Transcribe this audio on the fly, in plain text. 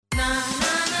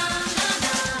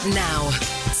Now,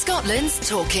 Scotland's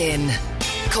Talkin'.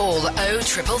 Call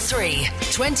 0333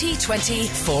 2020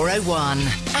 401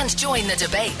 and join the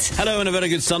debate. Hello and a very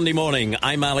good Sunday morning.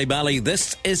 I'm Ali Bally.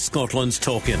 This is Scotland's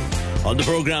Talkin'. On the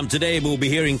programme today, we'll be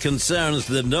hearing concerns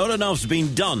that not enough's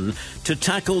been done to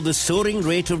tackle the soaring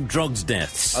rate of drugs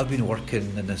deaths. I've been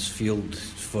working in this field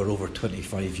for over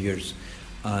 25 years,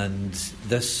 and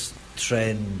this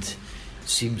trend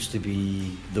seems to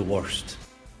be the worst.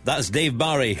 That's Dave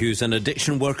Barry, who's an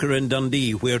addiction worker in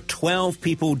Dundee, where 12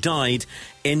 people died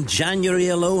in January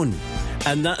alone.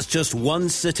 And that's just one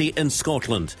city in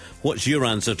Scotland. What's your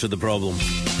answer to the problem?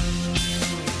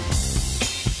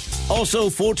 Also,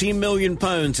 £14 million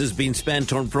has been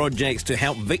spent on projects to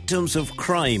help victims of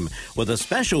crime, with a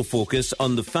special focus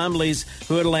on the families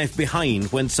who are left behind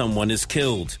when someone is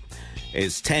killed.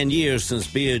 It's 10 years since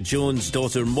Bea Jones'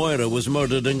 daughter Moira was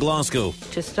murdered in Glasgow.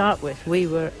 To start with, we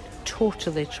were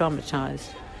totally traumatised.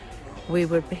 We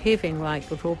were behaving like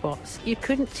robots. You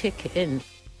couldn't take it in.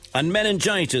 And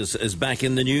meningitis is back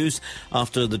in the news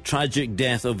after the tragic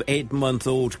death of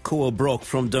 8-month-old Koa Brock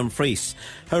from Dumfries.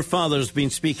 Her father's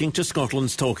been speaking to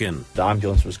Scotland's Talkin'. The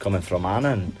ambulance was coming from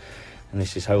Annan, and they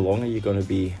says, how long are you going to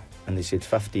be? And they said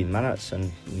 15 minutes,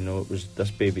 and it was,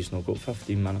 this baby's not got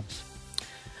 15 minutes.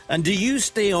 And do you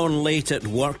stay on late at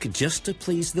work just to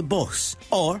please the boss?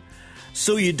 Or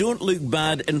so you don't look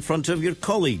bad in front of your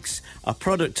colleagues? A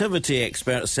productivity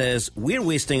expert says we're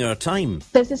wasting our time.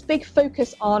 There's this big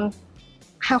focus on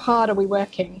how hard are we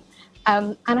working,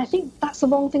 and I think that's the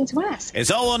wrong thing to ask. It's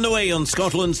all on the way on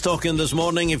Scotland's Talkin' this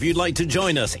morning. If you'd like to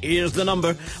join us, here's the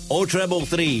number: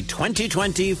 0333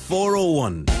 2020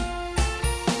 401.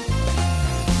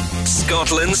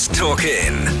 Scotland's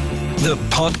Talkin', the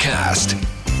podcast.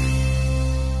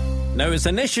 Now, it's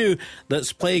an issue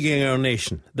that's plaguing our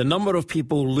nation, the number of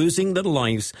people losing their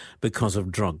lives because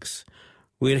of drugs.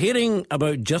 We're hearing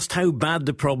about just how bad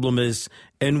the problem is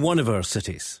in one of our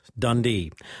cities,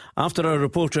 Dundee, after our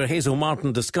reporter Hazel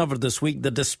Martin discovered this week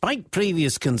that despite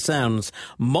previous concerns,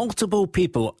 multiple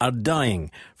people are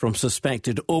dying from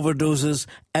suspected overdoses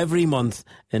every month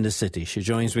in the city. She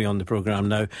joins me on the programme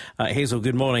now. Hazel,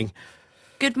 good morning.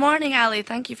 Good morning, Ali.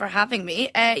 Thank you for having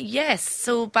me. Yes,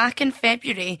 so back in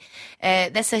February,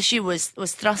 this issue was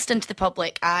thrust into the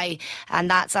public eye, and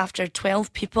that's after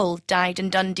 12 people died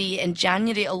in Dundee in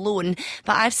January alone.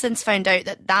 But I've since found out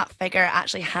that figure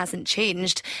actually hasn't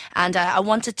changed, and I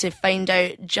wanted to find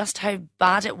out just how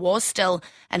bad it was still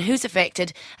and who's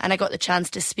affected. And I got the chance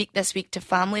to speak this week to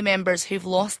family members who've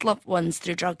lost loved ones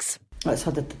through drugs. It's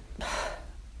had it,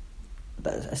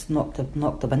 but it's knocked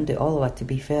the wind out all the way, to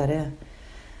be fair,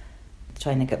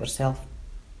 trying to get ourselves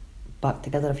back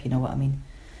together, if you know what I mean.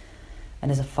 And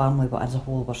as a family, but as a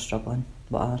whole, we're struggling.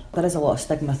 There is a lot of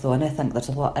stigma though, and I think there's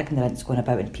a lot of ignorance going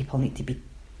about, and people need to be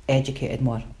educated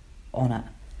more on it.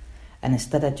 And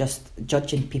instead of just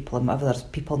judging people and whatever,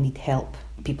 people need help.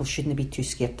 People shouldn't be too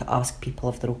scared to ask people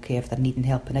if they're okay, if they're needing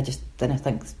help, and I just didn't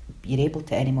think you're able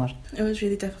to anymore. It was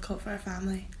really difficult for our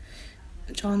family.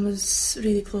 John was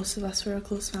really close to us, we were a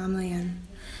close family, and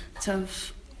to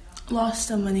have lost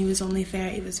him when he was only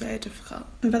 30 was very difficult.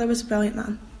 My brother was a brilliant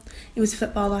man. He was a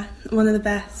footballer, one of the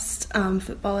best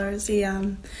footballers. He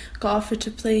got offered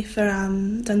to play for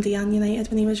Dundee and United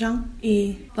when he was young.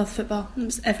 He loved football, it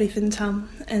was everything to him,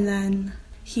 and then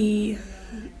he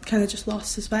kind of just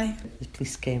lost his way. The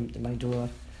police came to my door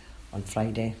on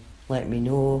Friday, let me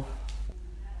know,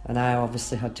 and I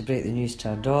obviously had to break the news to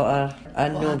our daughter,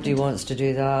 and nobody wants to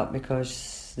do that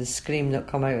because the scream that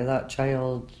come out of that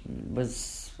child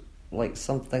was like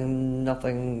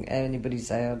nothing anybody's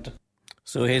heard.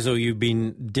 So, Hazel, you've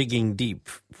been digging deep.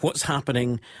 What's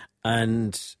happening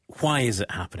and why is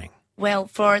it happening? Well,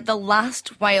 for the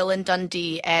last while in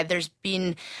Dundee, there's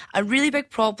been a really big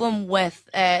problem with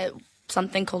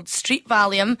something called street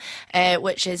Valium,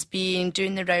 which has been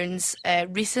doing the rounds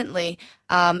recently.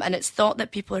 And it's thought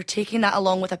that people are taking that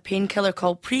along with a painkiller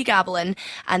called pregabalin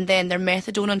and then their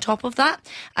methadone on top of that.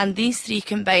 And these three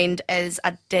combined is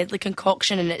a deadly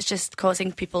concoction, and it's just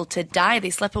causing people to die.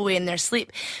 They slip away in their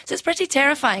sleep. So it's pretty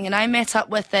terrifying. And I met up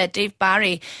with Dave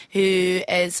Barry, who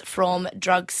is from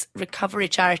drugs recovery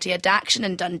charity Addaction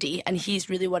in Dundee, and he's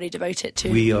really worried about it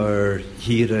too. We are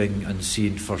hearing and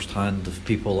seeing firsthand of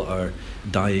people are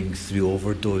dying through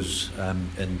overdose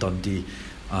in Dundee.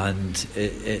 And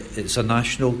it's a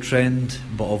national trend,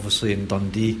 but obviously in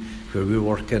Dundee, where we're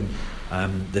working,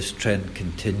 this trend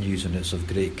continues, and it's of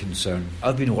great concern.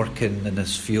 I've been working in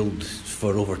this field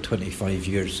for over 25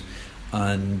 years,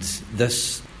 and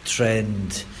this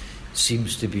trend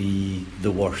seems to be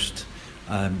the worst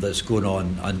that's going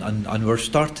on, and we're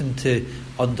starting to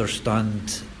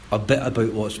understand a bit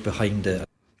about what's behind it.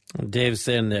 Dave's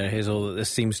saying there, Hazel, that this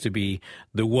seems to be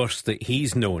the worst that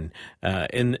he's known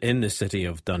in the city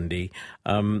of Dundee.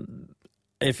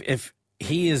 If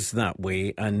he is that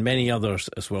way, and many others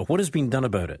as well, what has been done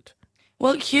about it?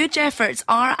 Well, huge efforts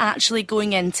are actually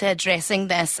going into addressing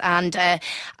this, and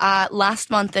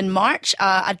last month in March,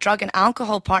 a drug and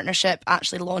alcohol partnership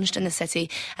actually launched in the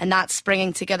city, and that's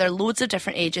bringing together loads of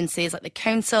different agencies like the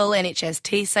Council, NHS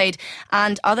Tayside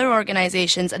and other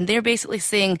organisations, and they're basically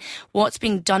saying what's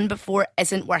being done before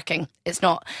isn't working. It's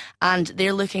not, and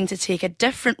they're looking to take a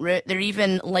different route. They're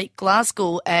even, like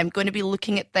Glasgow, going to be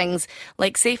looking at things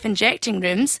like safe injecting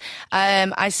rooms.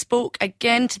 I spoke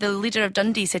again to the leader of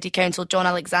Dundee City Council, John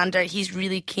Alexander. He's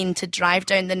really keen to drive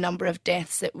down the number of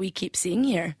deaths that we keep seeing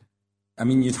here. I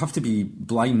mean, you'd have to be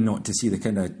blind not to see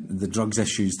the drugs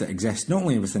issues that exist, not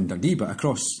only within Dundee, but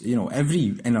across,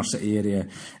 every inner city area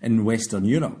in Western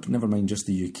Europe, never mind just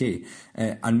the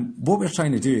UK. And what we're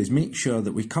trying to do is make sure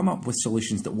that we come up with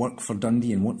solutions that work for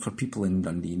Dundee and work for people in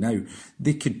Dundee. Now,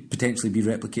 they could potentially be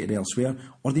replicated elsewhere,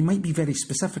 or they might be very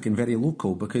specific and very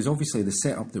local, because obviously the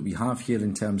setup that we have here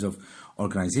in terms of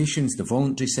organisations, the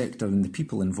voluntary sector and the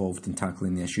people involved in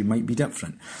tackling the issue might be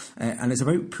different. And it's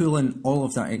about pulling all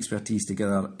of that expertise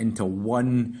together into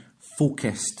one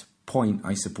focused point,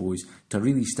 I suppose, to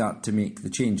really start to make the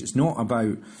change. It's not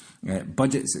about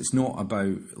budgets, it's not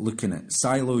about looking at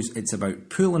silos, it's about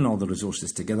pooling all the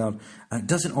resources together. And it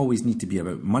doesn't always need to be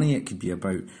about money, it could be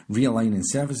about realigning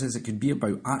services, it could be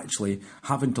about actually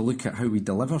having to look at how we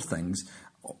deliver things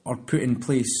or put in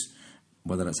place,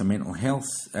 whether it's a mental health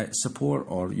support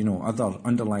or other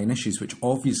underlying issues which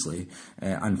obviously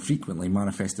and frequently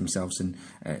manifest themselves in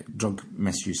drug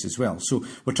misuse as well. So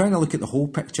we're trying to look at the whole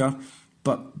picture,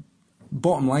 but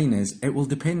bottom line is it will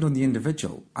depend on the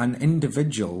individual, and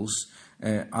individuals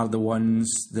are the ones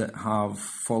that have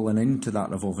fallen into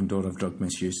that revolving door of drug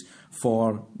misuse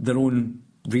for their own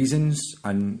reasons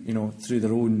and through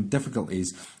their own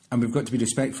difficulties, and we've got to be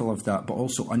respectful of that but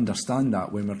also understand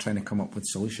that when we're trying to come up with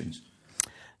solutions.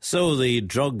 So the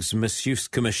Drugs Misuse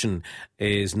Commission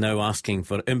is now asking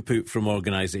for input from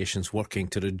organisations working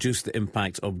to reduce the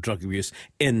impact of drug abuse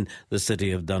in the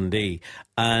city of Dundee.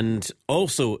 And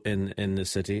also in the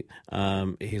city,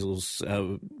 Hazel's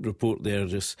report there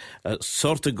just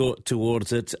sort of got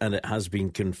towards it, and it has been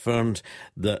confirmed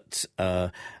that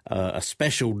a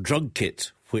special drug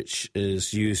kit which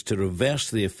is used to reverse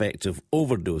the effect of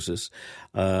overdoses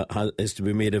is to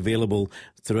be made available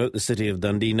throughout the city of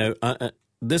Dundee. Now,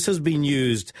 this has been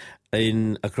used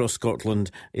across Scotland.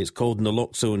 It's called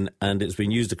naloxone, and it's been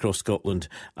used across Scotland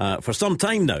for some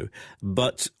time now,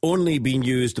 but only been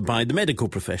used by the medical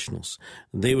professionals.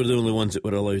 They were the only ones that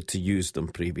were allowed to use them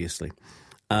previously.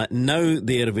 Now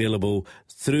they are available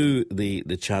through the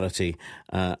charity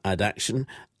Adaction,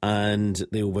 and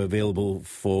they will be available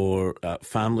for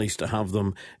families to have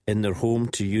them in their home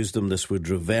to use them. This would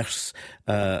reverse,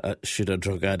 should a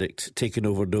drug addict take an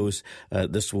overdose,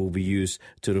 this will be used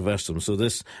to reverse them. So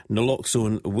this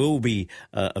naloxone will be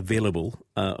available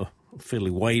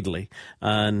fairly widely.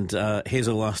 And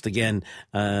Hazel asked again,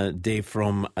 Dave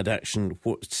from Adaction,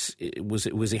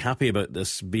 was he happy about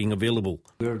this being available?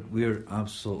 We're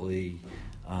absolutely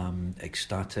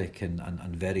ecstatic and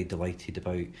very delighted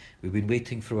about. We've been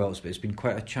waiting for a while, but it's been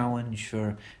quite a challenge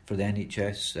for the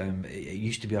NHS. It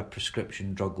used to be a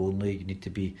prescription drug only. You need to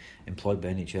be employed by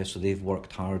NHS, so they've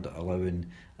worked hard at allowing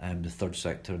the third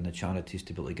sector and the charities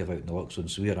to be able to give out naloxone.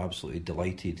 So we are absolutely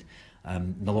delighted.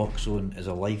 Naloxone is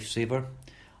a lifesaver.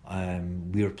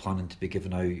 We're planning to be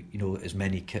giving out as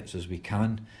many kits as we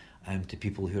can to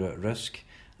people who are at risk.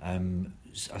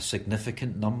 A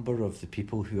significant number of the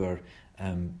people who are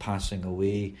passing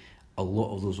away, a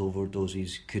lot of those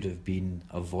overdoses could have been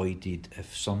avoided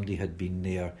if somebody had been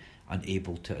there and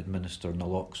able to administer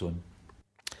naloxone.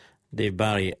 Dave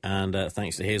Barry, and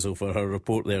thanks to Hazel for her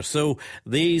report there. So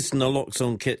these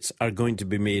naloxone kits are going to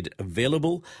be made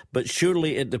available, but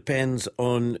surely it depends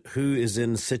on who is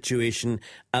in situation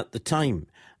at the time.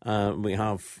 We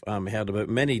have heard about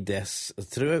many deaths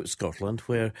throughout Scotland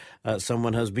where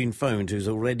someone has been found who's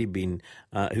already been,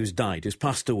 who's died, who's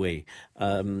passed away.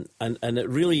 And it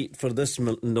really, for this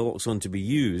naloxone to be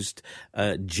used,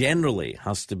 generally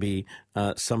has to be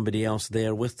somebody else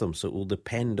there with them. So it will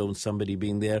depend on somebody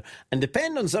being there, and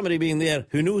depend on somebody being there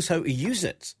who knows how to use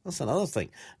it. That's another thing.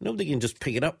 Nobody can just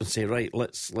pick it up and say, right,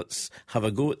 let's have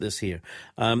a go at this here.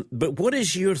 But what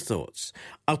is your thoughts?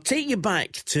 I'll take you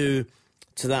back to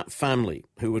that family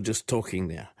who were just talking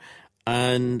there.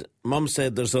 And Mum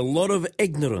said there's a lot of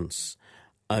ignorance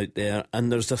out there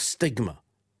and there's a stigma.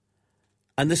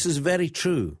 And this is very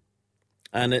true.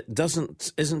 And it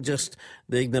isn't just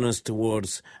the ignorance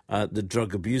towards the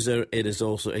drug abuser, it is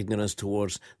also ignorance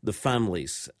towards the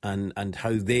families and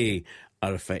how they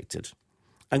are affected.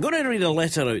 I'm going to read a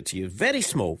letter out to you, very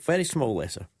small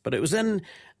letter, but it was in...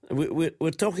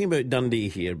 We're talking about Dundee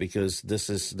here because this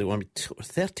is the one.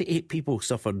 38 people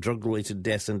suffered drug-related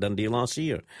deaths in Dundee last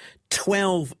year.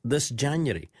 12 this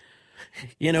January.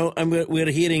 And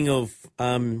we're hearing of...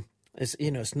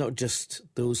 It's not just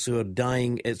those who are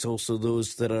dying, it's also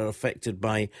those that are affected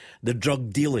by the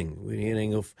drug dealing. We're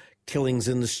hearing of killings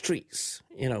in the streets,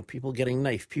 people getting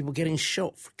knifed, people getting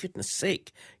shot, for goodness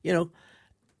sake.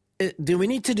 Do we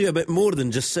need to do a bit more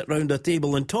than just sit round a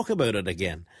table and talk about it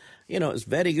again? It's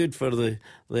very good for the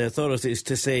authorities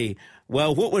to say,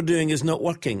 well, what we're doing is not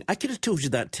working. I could have told you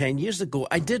that 10 years ago.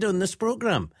 I did on this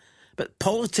programme. But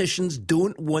politicians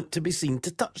don't want to be seen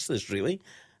to touch this, really.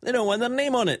 They don't want their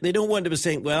name on it. They don't want to be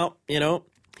saying, well,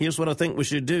 here's what I think we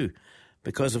should do.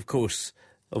 Because, of course,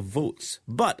 of votes.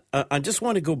 But I just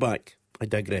want to go back. I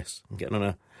digress. I'm getting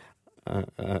on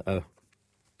a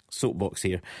soapbox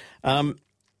here.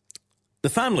 The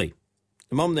family.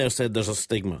 The mum there said there's a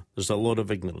stigma. There's a lot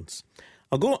of ignorance.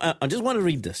 I just want to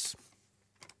read this.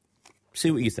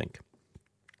 See what you think.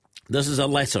 This is a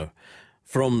letter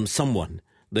from someone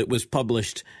that was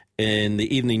published in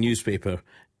the evening newspaper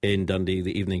in Dundee,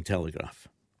 the Evening Telegraph.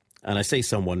 And I say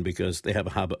someone because they have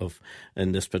a habit of,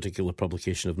 in this particular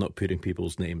publication, of not putting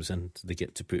people's names, and they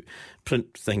get to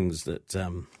print things that,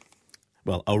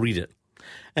 I'll read it.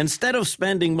 Instead of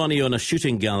spending money on a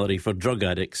shooting gallery for drug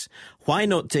addicts, why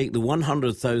not take the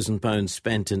 £100,000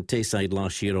 spent in Tayside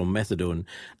last year on methadone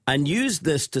and use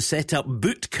this to set up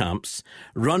boot camps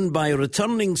run by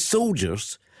returning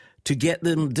soldiers to get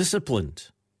them disciplined?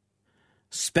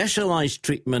 Specialised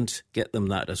treatment, get them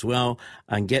that as well,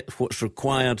 and get what's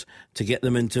required to get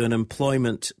them into an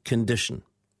employment condition.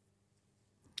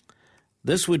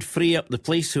 This would free up the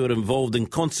police who are involved in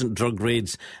constant drug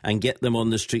raids and get them on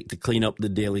the street to clean up the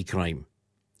daily crime.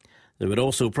 There would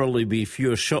also probably be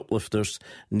fewer shoplifters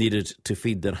needed to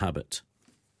feed their habit.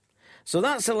 So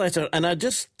that's a letter, and I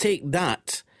just take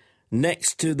that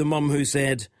next to the mum who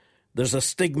said there's a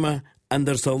stigma and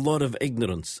there's a lot of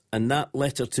ignorance, and that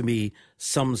letter to me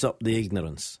sums up the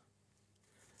ignorance.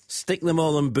 Stick them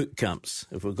all in boot camps.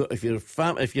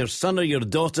 If your son or your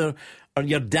daughter or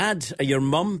your dad or your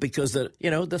mum, because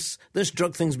this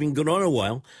drug thing's been going on a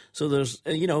while. So there's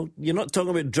you're not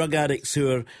talking about drug addicts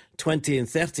who are 20 and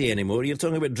 30 anymore. You're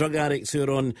talking about drug addicts who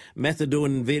are on methadone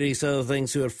and various other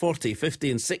things who are 40,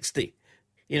 50 and 60.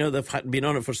 They've been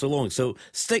on it for so long. So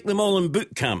stick them all in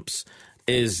boot camps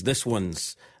is this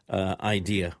one's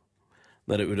idea,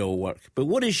 that it would all work. But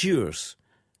what is yours?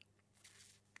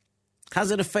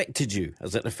 Has it affected you?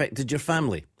 Has it affected your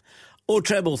family?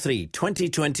 0333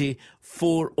 2020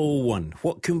 401.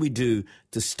 What can we do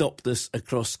to stop this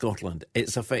across Scotland?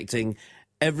 It's affecting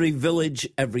every village,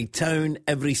 every town,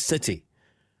 every city.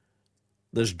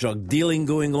 There's drug dealing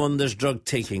going on, there's drug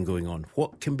taking going on.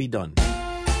 What can be done?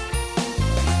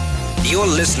 You're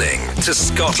listening to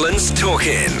Scotland's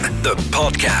Talkin', the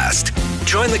podcast.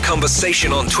 Join the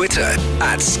conversation on Twitter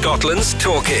at Scotland's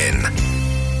Talkin'.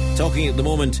 Talking at the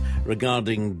moment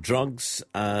regarding drugs,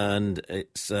 and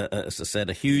it's, as I said,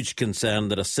 a huge concern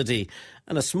that a city,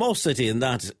 and a small city in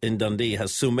Dundee,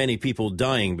 has so many people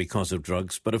dying because of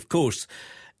drugs. But of course,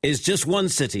 it's just one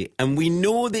city, and we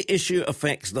know the issue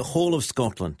affects the whole of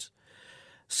Scotland.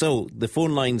 So the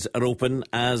phone lines are open,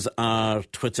 as are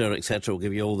Twitter, etc. We'll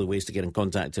give you all the ways to get in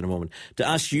contact in a moment, to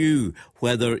ask you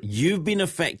whether you've been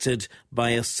affected by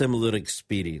a similar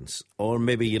experience, or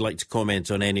maybe you'd like to comment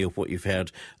on any of what you've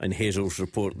heard in Hazel's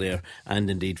report there, and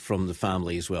indeed from the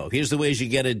family as well. Here's the ways you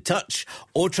get in touch.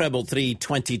 0333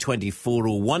 2020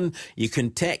 401. You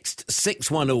can text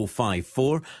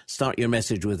 61054. Start your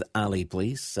message with Ali,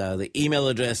 please. The email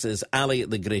address is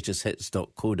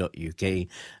ali@thegreatesthits.co.uk.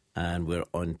 And we're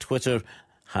on Twitter,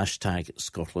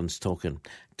 #Scotland's Talkin'.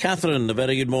 Catherine, a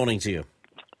very good morning to you.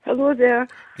 Hello there.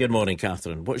 Good morning,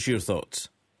 Catherine. What's your thoughts?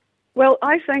 Well,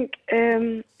 I think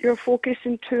you're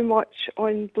focusing too much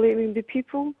on blaming the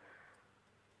people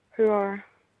who are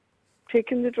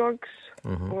taking the drugs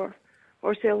or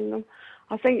selling them.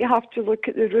 I think you have to look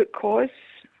at the root cause.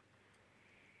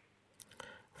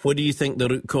 What do you think the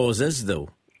root cause is, though?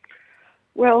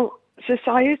 Well,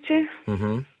 society.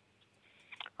 Mm-hmm.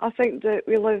 I think that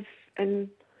we live in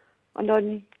an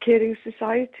uncaring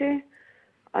society,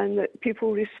 and that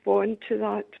people respond to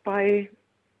that by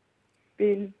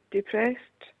being depressed,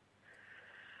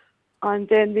 and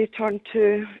then they turn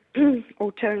to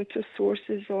alternative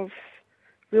sources of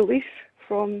relief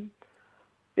from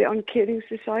the uncaring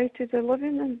society they're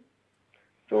living in.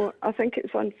 So I think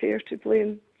it's unfair to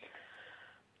blame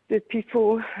the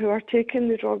people who are taking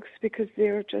the drugs because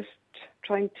they're just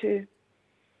trying to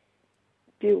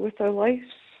deal with their lives.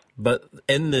 But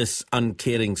in this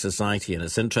uncaring society, and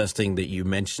it's interesting that you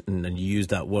mentioned and you used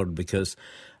that word, because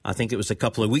I think it was a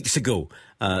couple of weeks ago,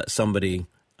 somebody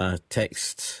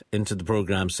texted into the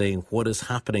programme saying, what is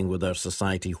happening with our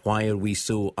society? Why are we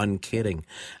so uncaring?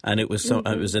 And it was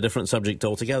it was a different subject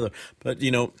altogether. But,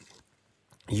 you know,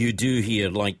 you do hear,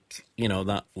 like, you know,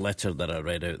 that letter that I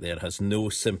read out there has no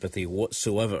sympathy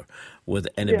whatsoever with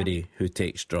anybody who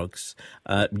takes drugs.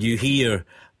 You hear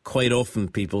quite often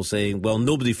people saying, well,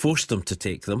 nobody forced them to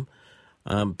take them.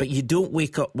 But you don't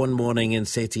wake up one morning and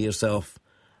say to yourself,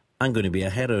 I'm going to be a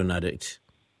heroin addict.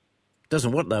 It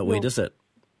doesn't work that way, does it?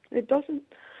 It doesn't.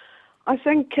 I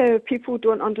think people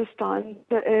don't understand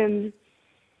that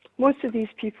most of these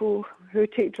people who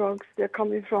take drugs, they're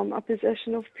coming from a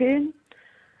position of pain.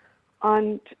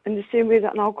 And in the same way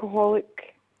that an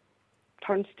alcoholic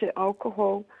turns to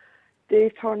alcohol, they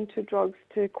turn to drugs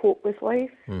to cope with life.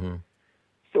 Mm-hmm.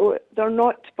 So they're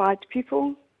not bad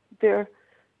people, they're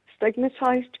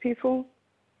stigmatised people.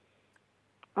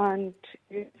 And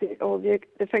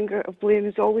the finger of blame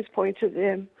is always pointed at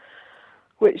them,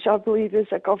 which I believe is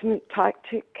a government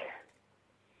tactic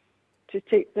to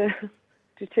take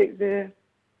the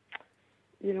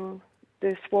you know,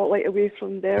 the spotlight away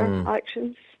from their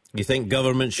actions. You think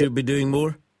government should be doing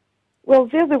more? Well,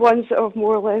 they're the ones that have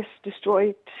more or less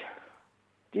destroyed,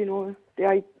 you know, the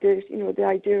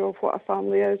idea of what a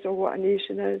family is, or what a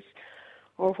nation is,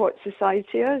 or what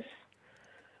society is.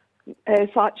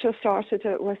 Thatcher started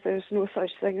it with there's no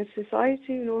such thing as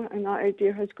society, you know, and that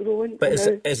idea has grown. But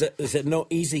is it not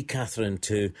easy, Catherine,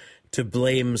 to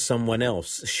blame someone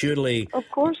else? Surely, of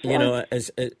course, you know.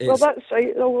 Well, that's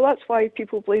right. Well, that's why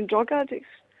people blame drug addicts.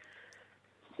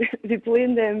 They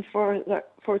blame them for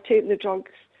taking the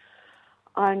drugs,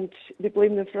 and they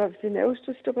blame them for everything else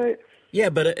just about. Yeah,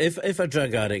 but if a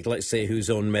drug addict, let's say, who's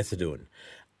on methadone,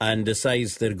 and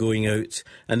decides they're going out,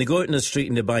 and they go out in the street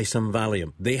and they buy some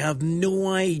Valium, they have no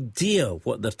idea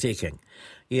what they're taking.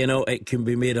 You know, it can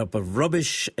be made up of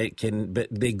rubbish. But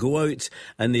they go out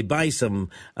and they buy some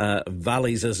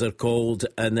Valleys, as they're called,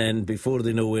 and then before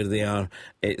they know where they are,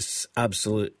 it's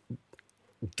absolute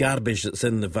garbage that's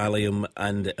in the Valium,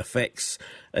 and it affects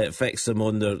them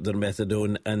on their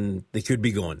methadone, and they could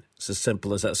be gone. It's as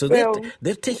simple as that. So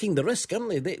they're taking the risk,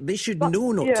 aren't they? They should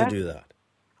know not to do that.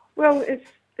 Well,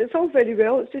 it's all very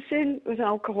well. It's the same with an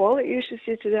alcoholic. You should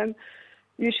say to them,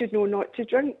 you should know not to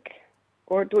drink,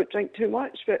 or don't drink too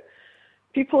much. But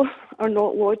people are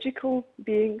not logical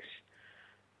beings.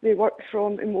 They work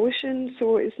from emotion,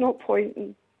 so it's not point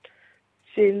in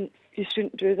saying you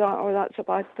shouldn't do that or that's a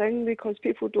bad thing, because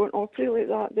people don't operate like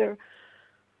that.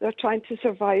 They're trying to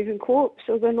survive and cope,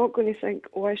 so they're not going to think,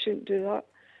 oh, I shouldn't do that.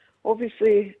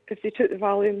 Obviously, if they took the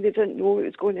Valium, they didn't know it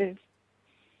was going to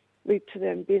lead to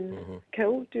them being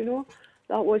killed, you know.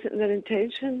 That wasn't their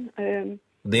intention.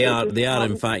 They are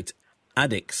in fact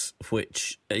addicts,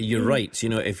 which you're right. You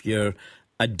know, if you're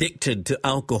addicted to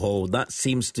alcohol, that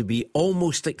seems to be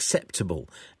almost acceptable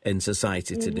in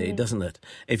society today, doesn't it?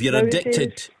 If you're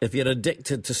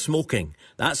addicted to smoking,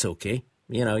 that's okay.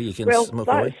 You know, you can smoke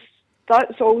away.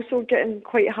 That's also getting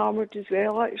quite hammered as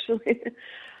well, actually.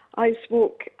 I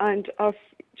smoke, and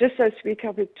just this week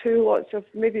I've had 2 lots of,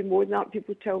 maybe more than that,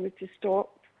 people tell me to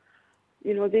stop.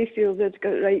 You know, they feel they've got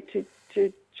the right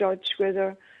to judge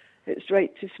whether it's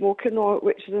right to smoke or not,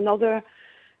 which is another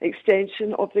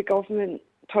extension of the government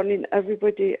turning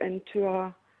everybody into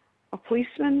a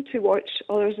policeman to watch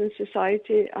others in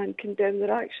society and condemn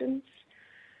their actions.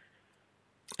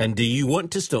 And do you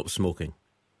want to stop smoking?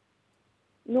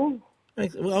 No.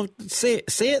 Well, say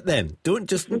it then. Don't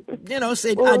just,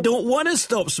 say, I don't want to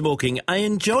stop smoking. I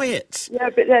enjoy it. Yeah,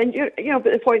 but then,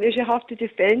 but the point is you have to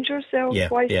defend yourself. Yeah,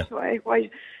 Why?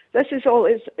 This is all,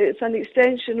 it's an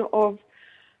extension of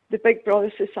the Big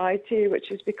Brother society, which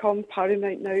has become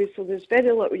paramount now, so there's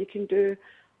very little you can do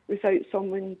without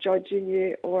someone judging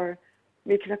you or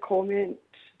making a comment,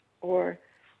 or,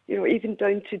 even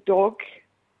down to dog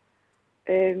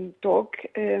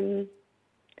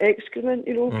excrement,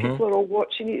 people are all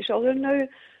watching each other now.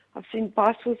 I've seen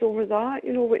battles over that,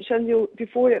 which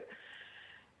before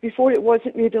it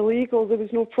wasn't made illegal, there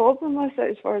was no problem with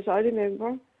it as far as I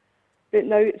remember. But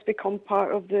now it's become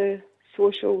part of the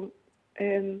social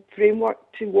framework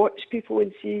to watch people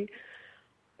and see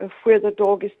where the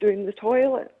dog is doing the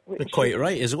toilet. Quite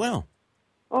right as well.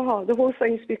 The whole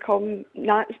thing's become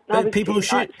but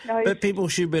people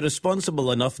should be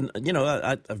responsible enough.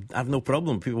 I have no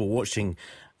problem people watching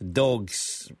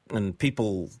dogs and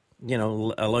people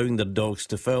allowing their dogs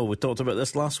to foul. We talked about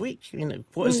this last week.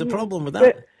 What is the problem with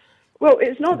that? Well,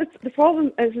 it's not the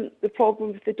problem. Isn't the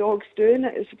problem with the dogs doing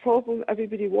it? It's the problem with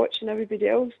everybody watching everybody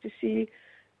else to see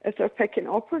if they're picking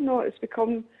up or not. It's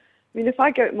become. I mean, if I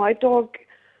get my dog,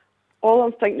 all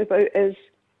I'm thinking about is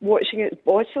watching its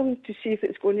bottom to see if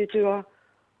it's going to do a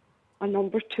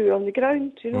number 2 on the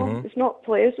ground. It's not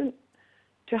pleasant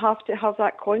to have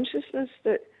that consciousness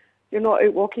that you're not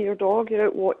out walking your dog. You're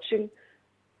out watching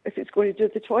if it's going to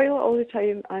do the toilet all the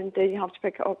time, and then you have to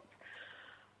pick it up.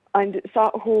 And it's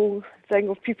that whole thing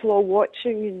of people all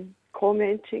watching and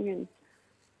commenting, and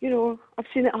I've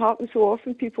seen it happen so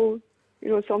often. People,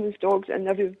 someone's dog's and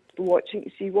they're watching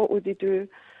to see what would they do.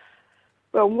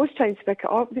 Well, most times to pick it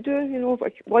up, they do.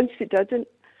 But once they didn't,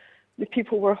 the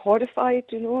people were horrified.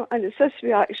 And it's this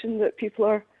reaction that people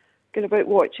are going about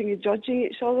watching and judging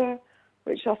each other,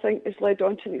 which I think has led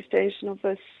on to an extension of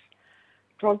this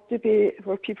drug debate,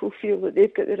 where people feel that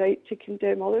they've got the right to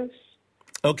condemn others.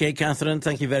 OK, Catherine,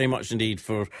 thank you very much indeed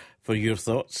for your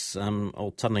thoughts.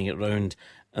 All turning it round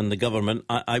in the government.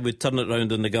 I would turn it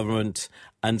round in the government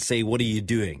and say, what are you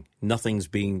doing? Nothing's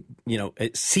being,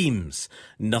 it seems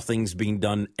nothing's being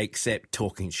done except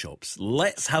talking shops.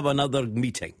 Let's have another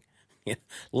meeting.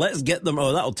 Let's get them.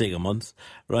 Oh, that'll take a month,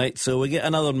 right? So we get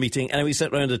another meeting and we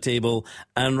sit round a table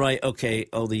and, right, OK,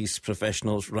 all these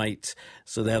professionals, right,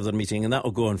 so they have their meeting and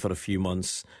that'll go on for a few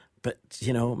months. But,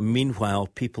 meanwhile,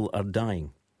 people are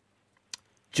dying.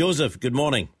 Joseph, good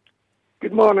morning.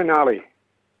 Good morning, Ali.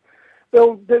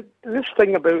 Well, this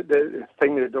thing about the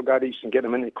thing with the drug addicts and getting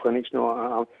them into clinics and all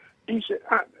that, these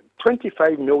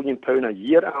 £25 million a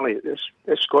year, Ali, this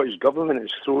Scottish government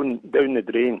is throwing down the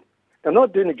drain. They're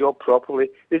not doing the job properly.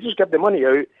 They just give the money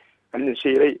out and they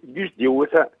say, right, you deal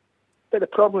with it. But the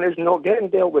problem is not getting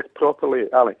dealt with properly,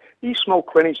 Ali. These small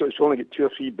clinics that only get 2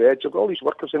 or 3 beds, you've got all these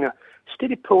workers in there,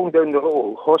 instead of pulling down the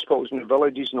little hospitals in the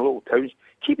villages and the little towns,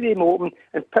 keep them open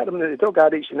and put them in the drug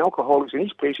addicts and alcoholics in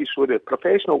these places so the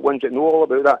professional ones that know all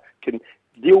about that can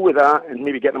deal with that and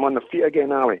maybe get them on their feet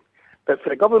again, Ali. But for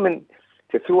the government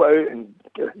to throw it out and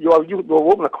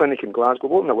we'll open a clinic in Glasgow,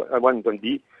 we'll open one in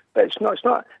Dundee, but it's not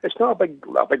a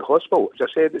big hospital. As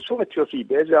I said, it's only 2 or 3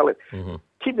 beds, Ali. Mm-hmm.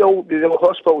 Keep the old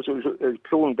hospitals that was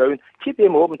pulling down, keep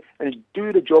them open and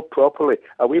do the job properly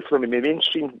away from the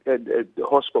mainstream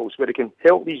hospitals where they can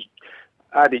help these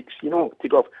addicts, to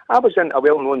go off. I was in a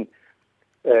well-known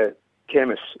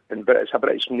chemist, and it's a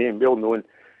British name, well-known,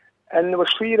 and there were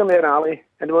 3 of them there, Ali,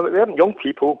 and they weren't young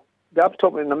people. I'm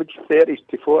talking in the mid-30s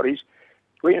to 40s,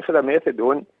 waiting for their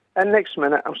methadone, and next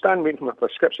minute I'm standing waiting for my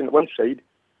prescription at one side,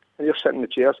 and you're sitting in the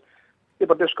chairs. They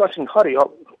were discussing, hurry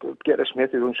up, get this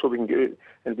methadone so we can get out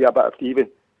and do a bit of thieving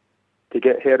to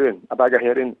get heroin, a bag of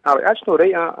heroin. Ali, that's not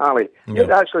right, Ali. No. You have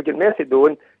to actually get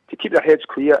methadone to keep their heads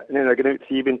clear, and then they're going out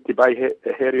thieving to buy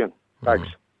heroin bags.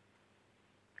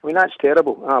 I mean, that's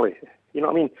terrible, Ali. You know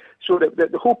what I mean? So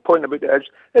the whole point about it is,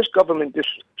 this government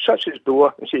just shuts its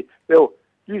door and say, well,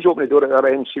 you open the door at our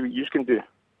end and see what you can do.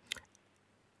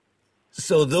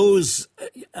 So those,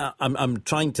 I'm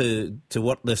trying to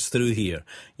work this through here.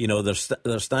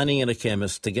 They're standing in a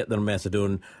chemist to get their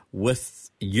methadone with,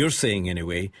 you're saying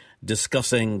anyway,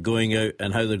 discussing going out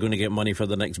and how they're going to get money for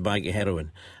the next bag of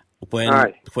heroin.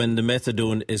 When the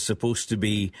methadone is supposed to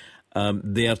be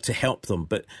there to help them.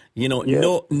 But,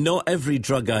 not every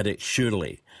drug addict,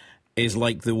 surely, is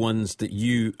like the ones that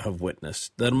you have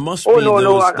witnessed. There must be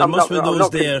those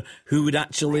there who would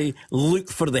actually look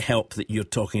for the help that you're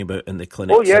talking about in the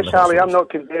clinics. Oh yes, Ali, I'm not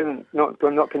condemning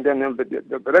them, but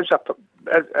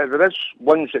there is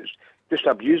ones that's just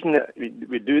abusing it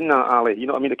with doing that, Ali. You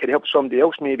know what I mean? It can help somebody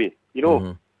else, maybe.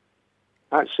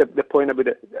 That's the point about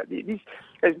it.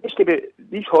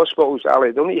 These hospitals,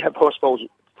 Ali, they only have hospitals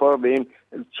for them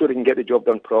so they can get the job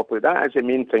done properly. That is the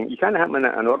main thing. You can't have them in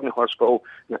an ordinary hospital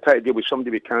and try to deal with somebody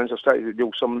with cancer, try to deal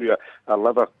with somebody with a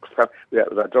liver,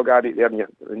 with a drug addict there, and you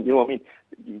know what I mean?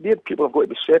 Their people have got to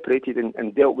be separated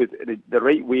and dealt with the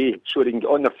right way so they can get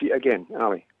on their feet again,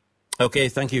 Ali. OK,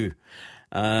 thank you.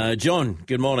 John,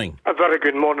 good morning. A very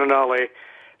good morning, Ali.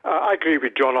 I agree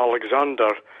with John Alexander,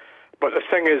 but the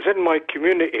thing is, in my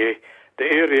community, the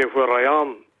area where I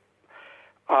am,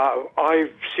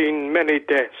 I've seen many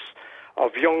deaths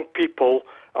of young people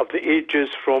of the ages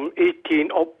from 18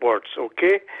 upwards,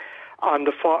 okay? And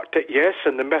the fact that, yes,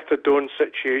 in the methadone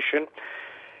situation,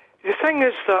 the thing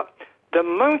is that the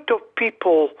amount of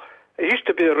people, it used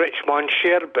to be the rich man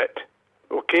share bit,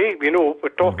 okay? We know what we're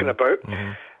talking about.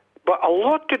 But a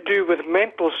lot to do with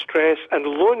mental stress and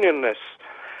loneliness.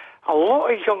 A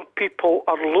lot of young people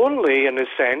are lonely in a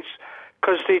sense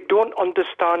because they don't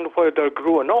understand why they're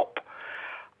growing up.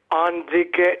 And they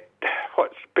get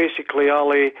what's basically,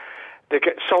 Ali, they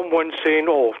get someone saying,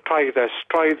 oh, try this,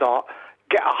 try that,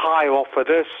 get a high off of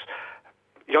this.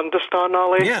 You understand,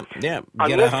 Ali? Yeah. And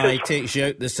Get a high, takes you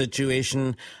out the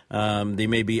situation. They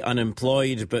may be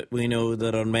unemployed, but we know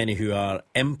there are many who are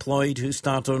employed who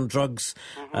start on drugs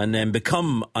and then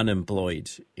become unemployed,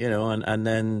 and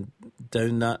then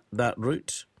down that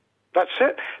route. That's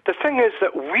it. The thing is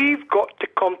that we've got to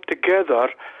come together.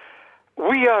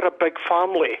 We are a big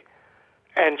family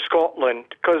in Scotland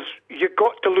because you've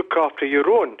got to look after your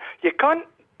own. You can't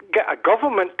get a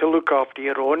government to look after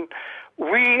your own.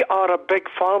 We are a big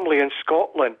family in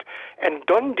Scotland. In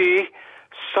Dundee,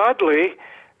 sadly,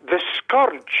 the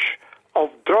scourge of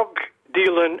drug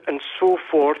dealing and so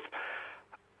forth,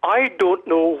 I don't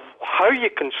know how you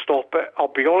can stop it, I'll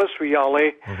be honest with you,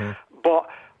 Ali, but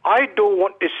I don't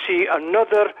want to see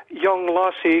another young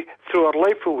lassie throw her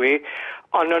life away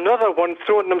and another one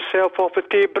throwing himself off a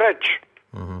Tay Bridge.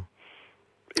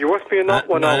 You with me in that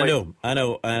one, Ali? I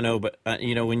know, but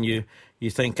when you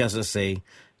think, as I say,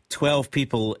 12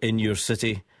 people in your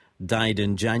city died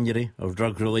in January of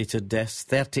drug-related deaths,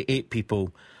 38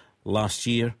 people last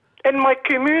year. In my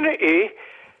community,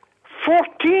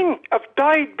 14 have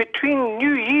died between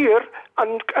New Year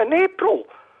and April.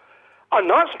 And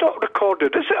that's not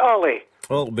recorded, is it, Ali?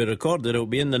 Well, it'll be recorded. It'll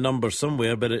be in the numbers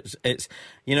somewhere. But it's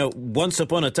once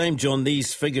upon a time, John,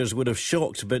 these figures would have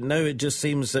shocked. But now it just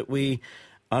seems that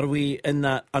are we in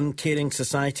that uncaring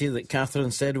society that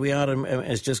Catherine said we are? And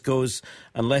it just goes,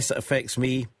 unless it affects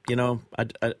me,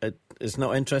 it's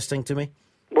not interesting to me.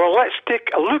 Well, let's take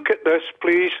a look at this,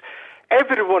 please.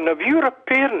 Everyone, if you're a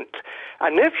parent,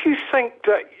 and if you think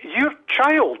that your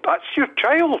child, that's your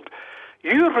child,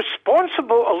 you're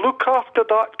responsible to look after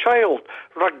that child,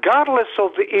 regardless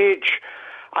of the age,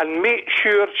 and make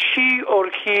sure she or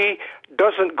he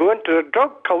doesn't go into a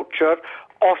drug culture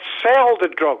or sell the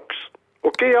drugs.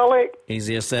 Okay, Ali?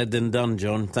 Easier said than done,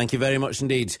 John. Thank you very much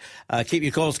indeed. Keep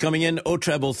your calls coming in,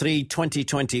 0333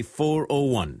 2020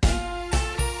 401.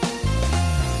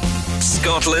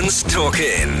 Scotland's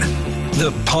Talkin',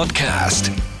 the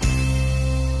podcast.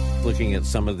 Looking at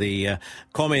some of the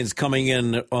comments coming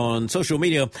in on social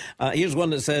media. Here's one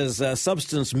that says,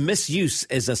 substance misuse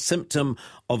is a symptom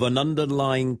of an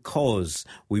underlying cause.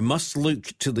 We must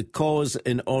look to the cause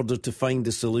in order to find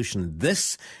a solution.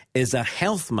 This is a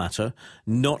health matter,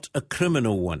 not a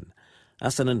criminal one.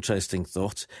 That's an interesting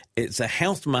thought. It's a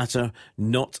health matter,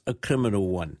 not a criminal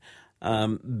one.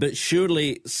 But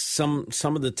surely some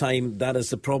of the time that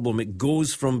is the problem. It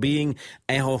goes from being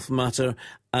a health matter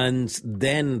and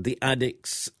then the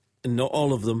addicts, not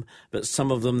all of them, but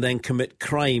some of them then commit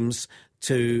crimes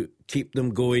to keep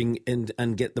them going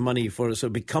and get the money for it. So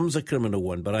it becomes a criminal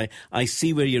one. But I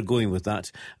see where you're going with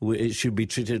that. It should be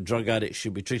treated, drug addicts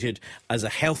should be treated as a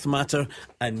health matter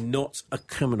and not a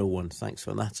criminal one. Thanks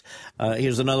for that.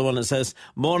 Here's another one that says,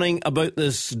 morning, about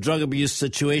this drug abuse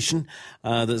situation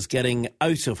that's getting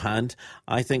out of hand.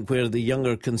 I think where the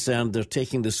younger are concerned, they're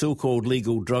taking the so-called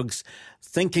legal drugs,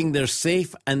 thinking they're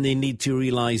safe, and they need to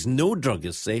realise no drug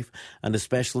is safe, and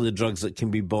especially the drugs that can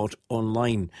be bought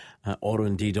online or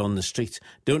indeed on the street.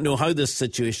 Don't know how this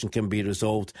situation can be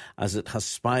resolved as it has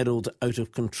spiralled out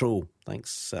of control.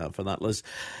 Thanks for that, Liz.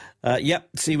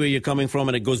 See where you're coming from,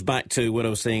 and it goes back to what I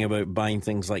was saying about buying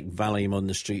things like Valium on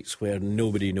the streets where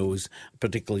nobody knows,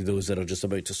 particularly those that are just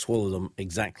about to swallow them,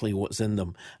 exactly what's in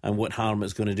them and what harm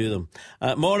it's going to do them.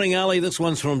 Morning, Ali. This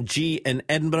one's from G in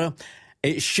Edinburgh.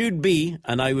 It should be,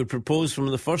 and I would propose from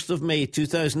the 1st of May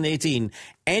 2018,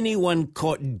 anyone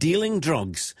caught dealing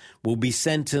drugs will be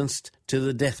sentenced to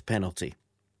the death penalty.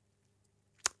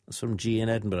 That's from G in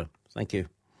Edinburgh. Thank you.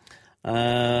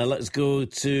 Let's go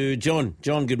to John.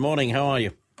 John, good morning. How are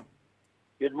you?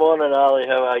 Good morning, Ali.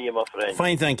 How are you, my friend?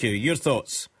 Fine, thank you. Your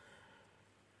thoughts?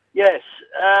 Yes,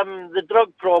 the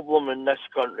drug problem in this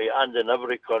country and in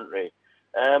every country,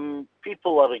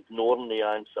 people are ignoring the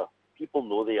answer. People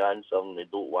know the answer and they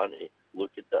don't want to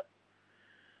look at it.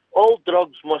 All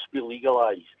drugs must be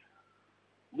legalised.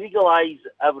 Legalise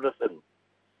everything.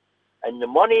 And the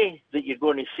money that you're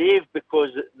going to save, because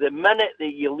the minute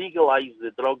that you legalise the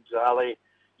drugs, Ali,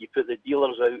 you put the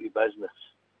dealers out of business.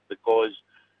 Because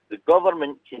the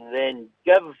government can then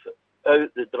give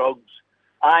out the drugs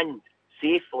and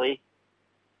safely,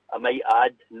 I might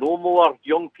add, no more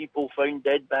young people found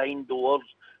dead behind doors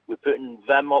with putting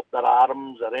Vim up their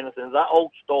arms or anything. That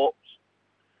all stops.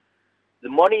 The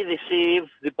money they save,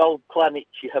 they build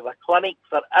clinics. You have a clinic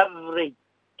for every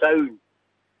town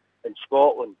in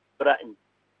Scotland, Britain.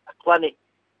 A clinic.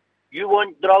 You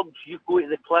want drugs, you go to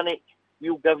the clinic,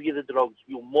 we'll give you the drugs.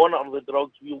 We'll monitor the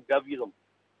drugs, we'll give you them.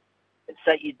 And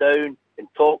sit you down and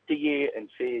talk to you and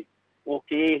say,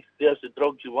 Okay, there's the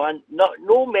drugs you want.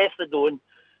 No methadone.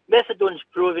 Methadone's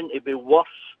proven to be worse.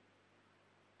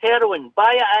 Heroin,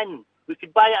 buy it in. We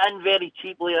could buy it in very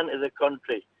cheaply into the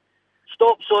country.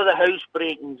 Stops all the house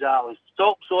breakings, Alice.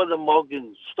 Stops all the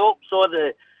muggings. Stops all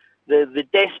the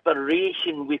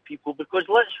desperation with people. Because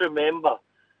let's remember,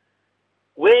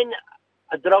 when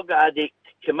a drug addict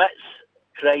commits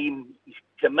crime, he's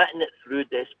committing it through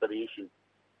desperation.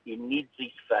 He needs his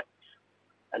fix.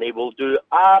 And he will do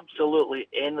absolutely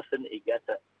anything to get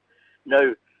it.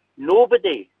 Now,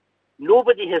 nobody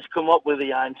has come up with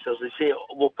the answers. They say,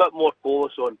 we'll put more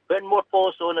police on. Putting more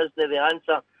police on isn't the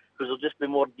answer, because there'll just be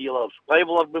more dealers. Why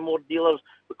will there be more dealers?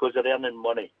 Because they're earning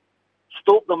money.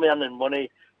 Stop them earning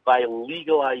money by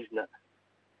legalising it.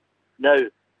 Now,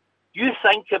 you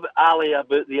think, Ali,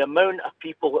 about the amount of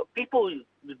people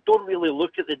don't really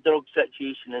look at the drug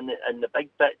situation in the big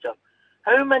picture.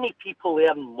 How many people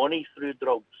earn money through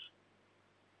drugs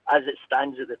as it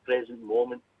stands at the present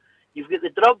moment? You've got the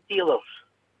drug dealers,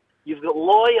 you've got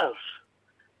lawyers,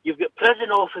 you've got prison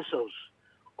officers.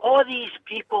 All these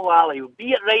people, Ali,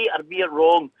 be it right or be it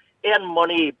wrong, earn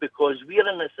money because we're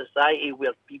in a society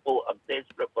where people are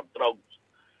desperate for drugs.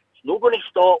 It's not going to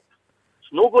stop.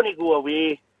 It's not going to go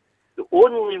away. The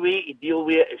only way to deal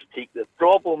with it is take the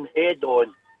problem head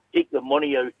on, take the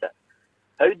money out of it.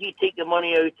 How do you take the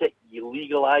money out of it? You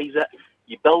legalise it,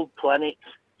 you build clinics,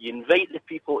 you invite the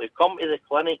people to come to the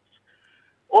clinics.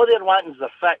 All they're wanting is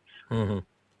their fix.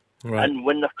 Mm-hmm. Right. And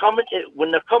when they're coming to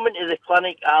the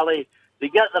clinic, Ali, they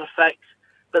get their fix,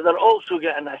 but they're also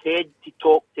getting a head to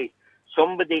talk to,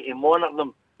 somebody to monitor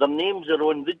them. Their names are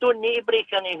on. They don't need to break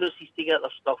into houses to get their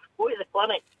stuff. Go to the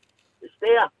clinic. It's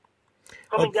there.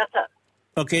 Come and get it.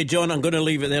 Okay, John, I'm going to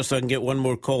leave it there so I can get one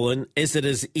more call in. Is it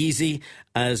as easy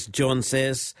as John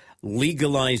says?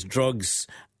 Legalise drugs,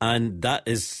 and that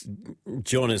is,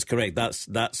 John is correct.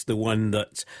 That's the one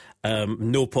that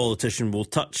no politician will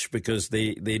touch because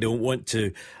they don't want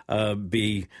to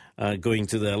be going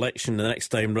to the election the next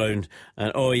time round.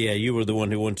 And oh yeah, you were the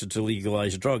one who wanted to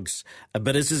legalise drugs.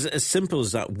 But it's as simple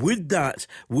as that. Would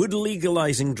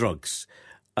legalising drugs?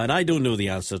 And I don't know the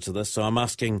answer to this, so I'm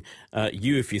asking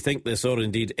you if you think this, or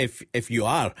indeed if you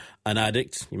are an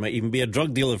addict, you might even be a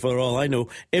drug dealer for all I know.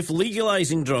 If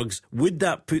legalising drugs, would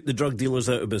that put the drug dealers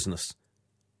out of business?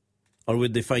 Or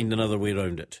would they find another way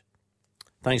around it?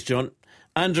 Thanks, John.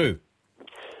 Andrew.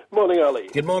 Morning, Ali.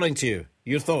 Good morning to you.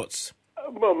 Your thoughts?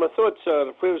 Well, my thoughts are,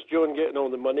 where's John getting all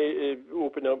the money to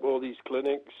open up all these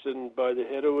clinics and buy the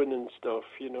heroin and stuff?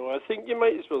 You know, I think you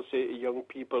might as well say to young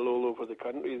people all over the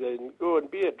country, then go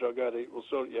and be a drug addict. We'll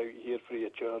sort you out here free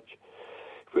of charge.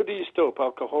 Where do you stop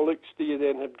alcoholics? Do you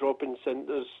then have drop-in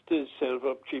centres to serve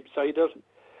up cheap cider?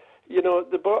 You know,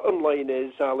 the bottom line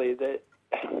is, Ali, that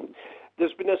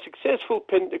there's been a successful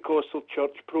Pentecostal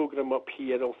church programme up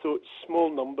here, although it's small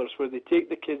numbers, where they take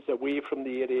the kids away from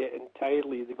the area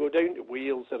entirely. They go down to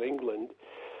Wales or England,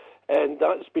 and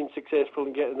that's been successful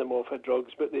in getting them off of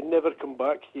drugs, but they never come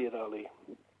back here, Ali.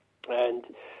 And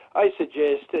I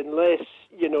suggest, unless,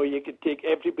 you know, you could take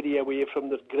everybody away from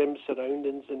their grim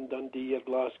surroundings in Dundee or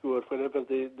Glasgow or wherever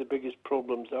the biggest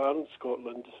problems are in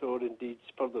Scotland, or indeed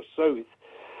further south,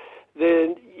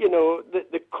 then, you know,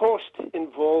 the cost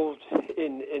involved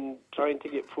in trying to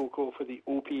get folk off of the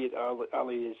opiate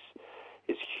alley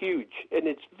is huge, and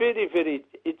it's very, very,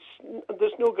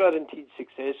 there's no guaranteed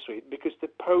success rate, because the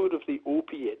power of the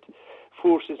opiate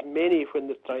forces many, when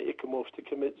they're trying to come off, to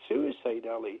commit suicide,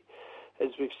 Ali, as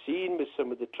we've seen with some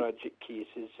of the tragic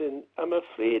cases. And I'm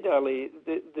afraid, Ali,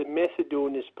 the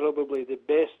methadone is probably the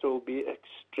best, albeit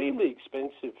extremely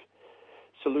expensive,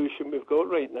 solution we've got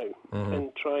right now,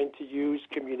 and trying to use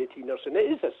community nursing.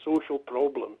 It is a social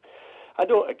problem. I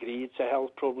don't agree it's a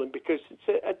health problem, because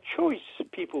it's a choice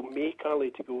people make,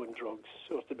 Ali, to go on drugs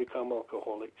or to become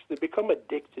alcoholics. They become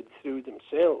addicted through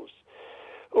themselves.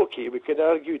 Okay, we could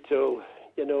argue till,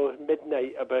 you know,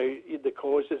 midnight about the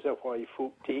causes of why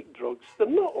folk take drugs. They're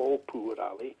not all poor,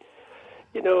 Ali.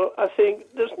 You know, I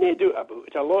think there's no doubt about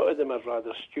it. A lot of them are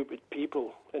rather stupid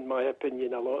people, in my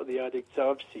opinion, a lot of the addicts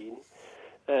I've seen.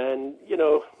 And, you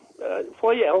know,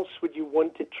 why else would you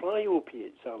want to try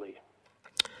opiates, Ali?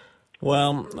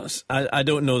 Well, I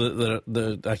don't know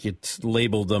that I could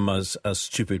label them as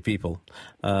stupid people.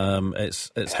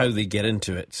 It's how they get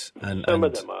into it. And some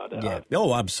of them are. Yeah.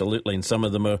 Oh, absolutely. And some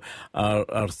of them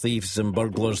are thieves and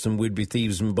burglars and would-be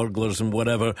thieves and burglars and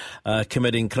whatever,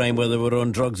 committing crime whether we're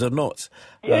on drugs or not.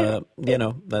 Yeah. You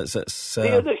know, it's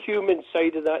the other human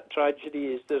side of that tragedy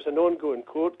is there's an ongoing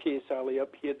court case, Ali,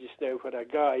 up here just now, where a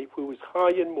guy who was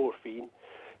high in morphine,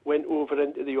 went over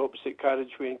into the opposite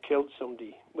carriageway and killed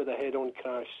somebody with a head-on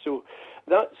crash. So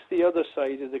that's the other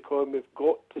side of the coin we've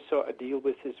got to sort of deal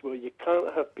with as well. You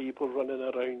can't have people running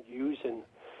around using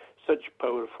such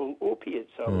powerful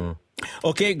opiates.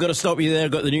 OK, got to stop you there.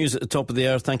 Got the news at the top of the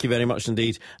hour. Thank you very much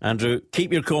indeed, Andrew.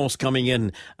 Keep your calls coming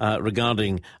in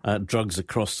regarding drugs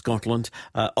across Scotland.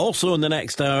 Also in the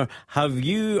next hour, have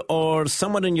you or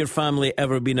someone in your family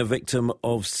ever been a victim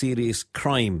of serious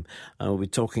crime? We'll be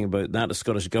talking about that. The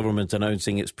Scottish Government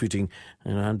announcing it's putting,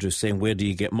 and Andrew's saying, where do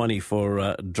you get money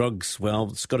for drugs? Well,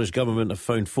 the Scottish Government have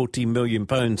found £14 million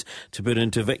to put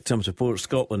into Victim Support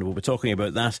Scotland. We'll be talking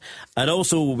about that. And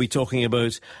also we'll be talking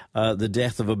about the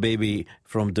death of a baby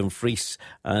from Dumfries,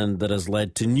 and that has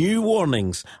led to new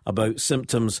warnings about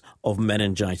symptoms of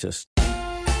meningitis.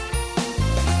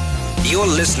 You're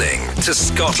listening to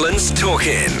Scotland's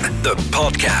Talkin', the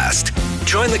podcast.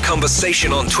 Join the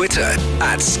conversation on Twitter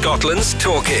at Scotland's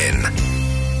Talkin'.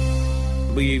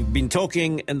 We've been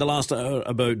talking in the last hour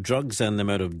about drugs and the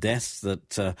amount of deaths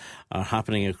that are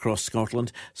happening across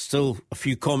Scotland. Still a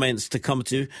few comments to come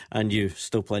to, and you've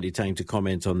still plenty of time to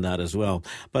comment on that as well.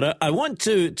 But I want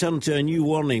to turn to a new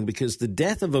warning, because the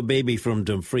death of a baby from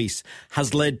Dumfries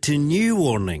has led to new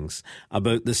warnings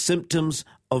about the symptoms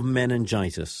of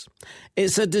meningitis.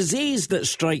 It's a disease that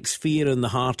strikes fear in the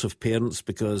heart of parents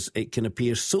because it can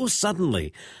appear so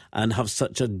suddenly and have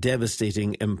such a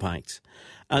devastating impact.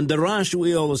 And the rash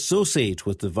we all associate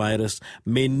with the virus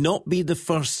may not be the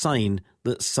first sign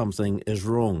that something is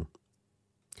wrong.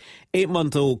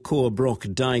 8-month-old Koa Brock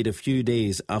died a few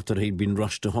days after he'd been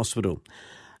rushed to hospital,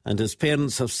 and his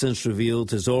parents have since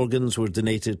revealed his organs were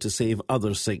donated to save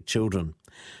other sick children.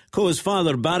 Koa's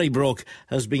father, Barry Brock,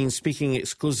 has been speaking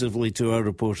exclusively to our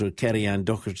reporter Kerry-Ann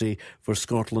Docherty for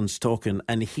Scotland's Talkin',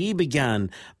 and he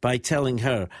began by telling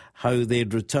her how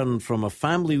they'd returned from a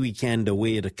family weekend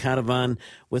away at a caravan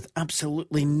with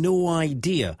absolutely no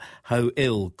idea how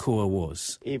ill Koa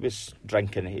was. He was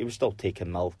drinking, he was still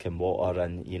taking milk and water,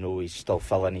 and, you know, he's still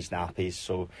filling his nappies,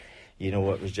 so, you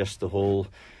know, it was just the whole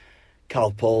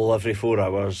Calpol every 4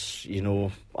 hours, you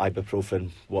know, ibuprofen,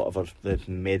 whatever the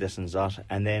medicines are.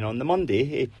 And then on the Monday,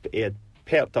 he had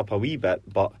perked up a wee bit,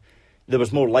 but there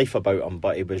was more life about him.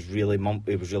 But he was really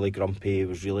he was really grumpy, he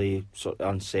was really sort of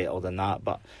unsettled and that.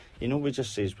 But, you know, we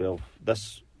just says, well,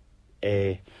 this,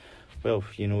 well,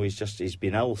 you know, he's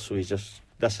been ill, so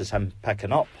this is him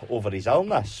picking up over his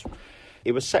illness.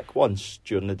 He was sick once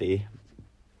during the day,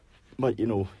 but, you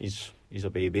know, he's a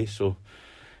baby, so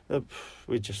there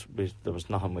was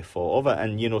nothing we thought of it.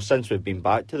 And, you know, since we've been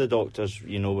back to the doctors,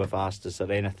 you know, we've asked, is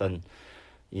there anything,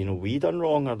 you know, we done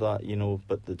wrong or that, you know,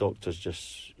 but the doctor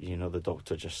just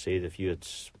said, if you had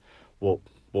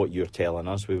what you're telling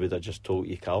us, we would have just told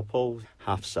you Calpol.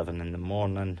 7:30 in the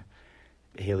morning,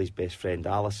 Hayley's best friend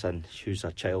Alison, who's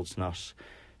a child's nurse,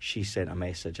 she sent a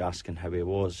message asking how he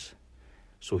was.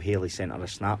 So Hayley sent her a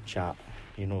Snapchat,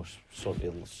 you know,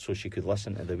 so she could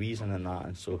listen to the wheezing and that.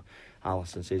 And so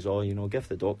Alison says, oh, you know, give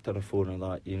the doctor a phone or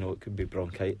that, you know, it could be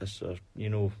bronchitis or, you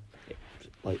know,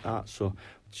 like that. So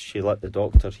she let the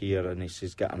doctor hear, and he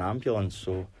says, get an ambulance.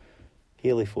 So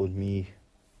Hayley phoned me.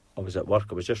 I was at work,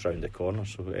 I was just round the corner,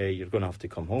 so you're going to have to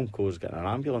come home, Co's getting an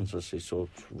ambulance. I said, so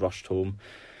rushed home.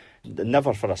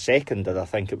 Never for a second did I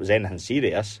think it was anything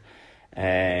serious.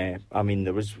 I mean,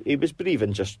 he was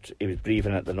breathing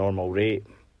at the normal rate.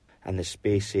 In the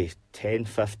space of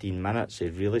 10-15 minutes,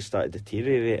 it really started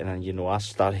deteriorating. And, you know,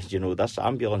 this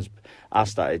ambulance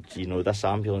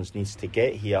needs to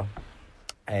get here.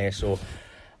 So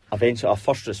eventually a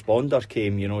first responder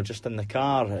came, you know, just in the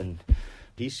car, and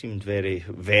he seemed very,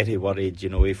 very worried. You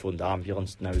know, he phoned the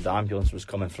ambulance. Now the ambulance was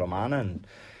coming from Annan,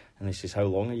 and he says, how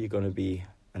long are you going to be?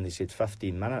 And they said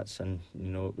 15 minutes, and,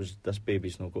 you know, this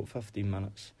baby's not got 15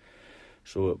 minutes.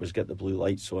 So it was get the blue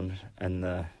lights on in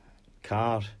the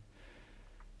car.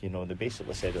 You know, they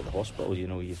basically said at the hospital, you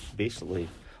know, you've basically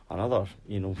another,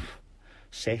 you know,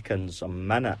 seconds, a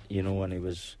minute, you know,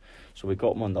 and so we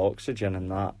got him on the oxygen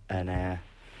and that, and,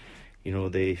 you know,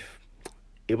 he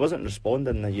wasn't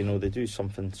responding, you know, they do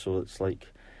something, so it's like,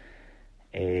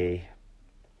 it's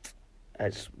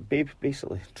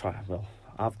basically,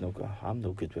 I'm no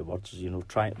good with words, you know,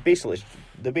 basically,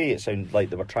 the way it sounded like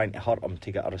they were trying to hurt him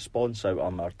to get a response out of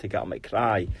him or to get him to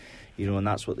cry, you know, and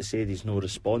that's what they said, he's no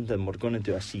responding. We're going to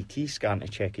do a CT scan to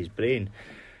check his brain.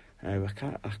 I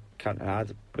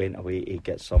went away to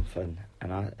get something,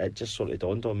 and it just sort of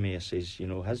dawned on me. It says, you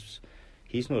know,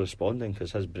 he's not responding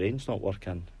because his brain's not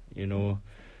working, you know.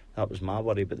 That was my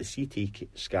worry, but the CT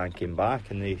scan came back,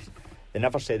 and they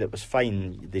never said it was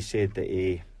fine. They said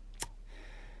that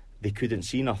they couldn't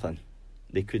see nothing.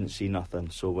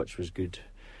 So which was good.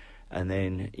 And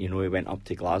then, you know, he went up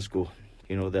to Glasgow.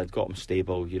 You know, they'd got him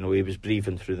stable. You know, he was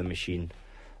breathing through the machine,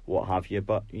 what have you.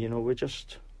 But, you know, we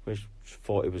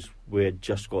thought we had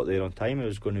just got there on time. It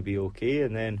was going to be okay.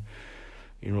 And then,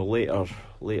 you know,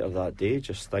 later that day,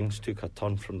 just things took a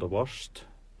turn from the worst.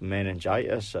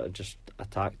 Meningitis that had just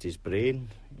attacked his brain,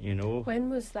 you know. When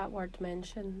was that word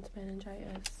mentioned,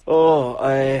 meningitis? Oh,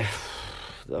 I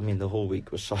mean, the whole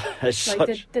week was such...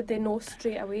 Did they know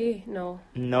straight away? No.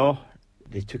 No.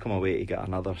 They took him away to get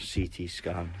another CT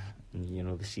scan. And, you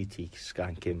know, the CT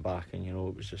scan came back and, you know,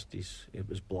 it was just it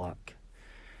was black.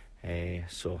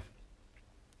 So,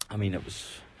 I mean, it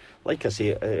was... Like I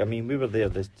say, I mean, we were there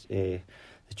the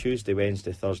Tuesday,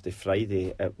 Wednesday, Thursday,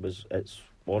 Friday. It's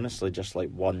honestly just like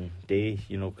one day,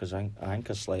 you know, because I think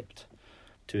I slept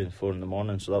 2 and 4 in the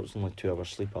morning, so that was only 2 hours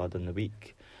sleep I had in the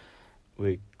week.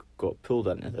 We got pulled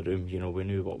into the room, you know, we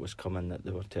knew what was coming, that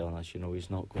they were telling us, you know,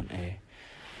 he's not going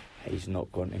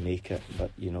to make it. But,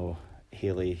 you know,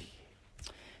 Hayley's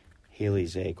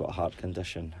got a heart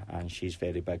condition, and she's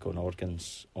very big on organ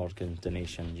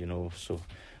donation, you know, so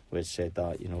we had said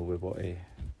that, you know, we want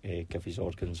to give his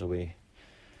organs away.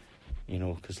 You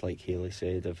know, because like Hayley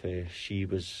said, if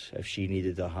she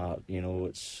needed a heart, you know,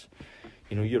 it's,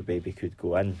 you know, your baby could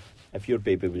go in. If your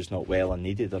baby was not well and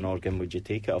needed an organ, would you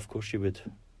take it? Of course you would.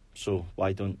 So why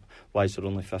is there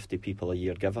only 50 people a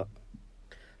year give it?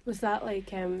 Was that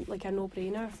like a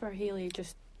no-brainer for Hayley?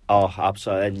 Just Oh,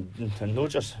 absolutely, and not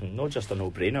just a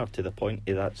no-brainer, to the point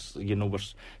of that's, you know, we're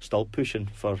still pushing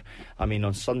for. I mean,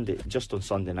 on Sunday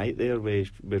night there, we're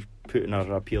putting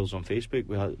our appeals on Facebook.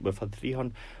 We've had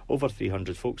over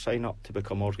 300 folks sign up to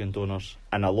become organ donors,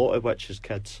 and a lot of which is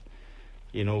kids.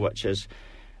 You know, which is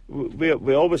we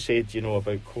always said, you know,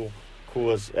 about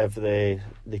COAs, if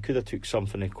they could have took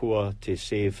something in COA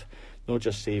to not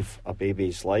just save a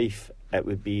baby's life, it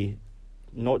would be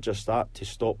not just that, to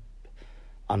stop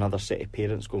another set of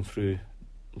parents going through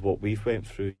what we've went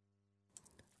through.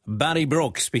 Barry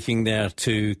Brock speaking there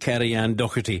to Kerry-Ann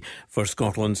Docherty for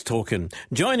Scotland's Token.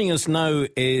 Joining us now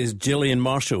is Gillian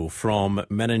Marshall from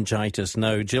Meningitis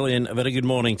Now. Gillian, a very good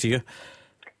morning to you.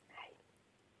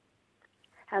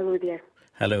 Hello there.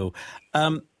 Hello.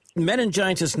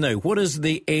 Meningitis Now, what is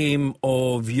the aim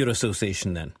of your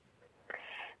association then?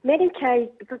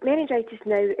 Meningitis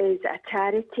Now is a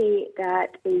charity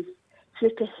that is here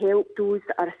to help those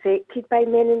that are affected by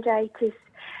meningitis.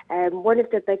 One of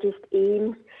the biggest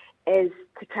aims is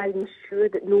to try and ensure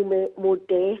that no more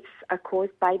deaths are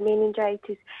caused by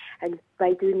meningitis, and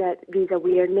by doing that, raise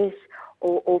awareness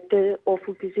of the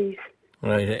awful disease.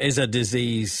 Right, it is a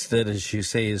disease that, as you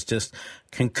say,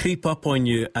 can creep up on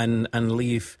you and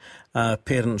leave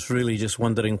parents really just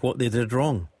wondering what they did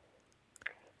wrong.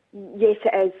 Yes,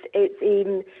 it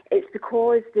is. It's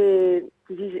because the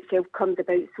disease itself comes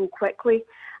about so quickly,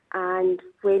 and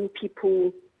when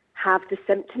people have the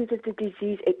symptoms of the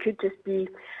disease, it could just be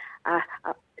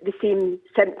the same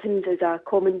symptoms as a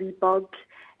common wee bug,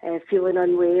 feeling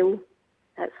unwell,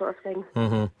 that sort of thing.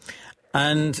 Mm-hmm.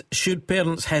 And should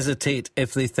parents hesitate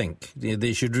if they think?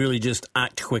 They should really just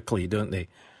act quickly, don't they?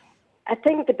 I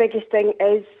think the biggest thing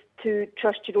is to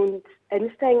trust your own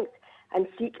instincts and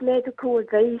seek medical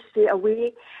advice straight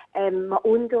away. My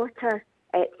own daughter,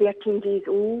 at 13 days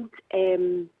old,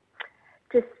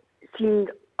 just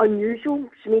seemed unusual.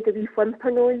 She made a wee whimper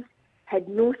noise, had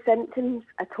no symptoms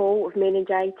at all of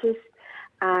meningitis,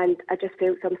 and I just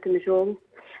felt something was wrong.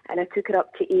 And I took her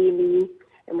up to A&E,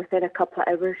 and within a couple of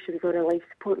hours she was on a life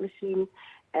support machine.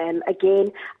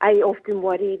 Again, I often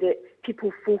worry that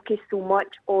people focus so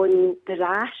much on the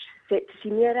rash,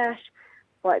 septicemia rash,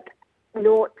 but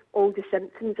not all the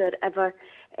symptoms are ever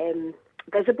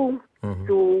visible. Mm-hmm.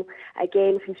 So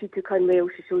again, when she took unwell,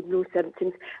 she showed no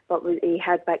symptoms, but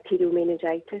had bacterial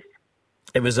meningitis.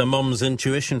 It was a mum's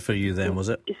intuition for you then, was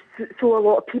it? So a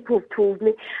lot of people have told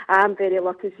me. I'm very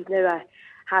lucky. She's now a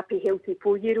happy, healthy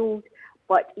 4-year-old.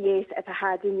 But yes, if I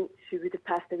hadn't, she would have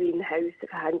passed away in the house if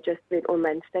I hadn't just went on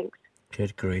my instincts.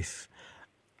 Good grief.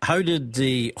 How did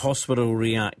the hospital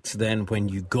react then when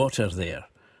you got her there?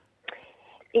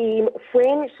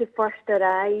 When she first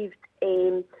arrived,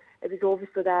 it was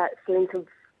obviously that sense of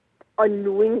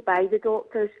unknowing by the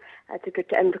doctors. I took her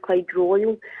to Inverclyde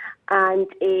Royal, and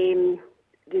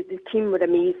the team were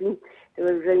amazing. They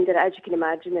were around her, as you can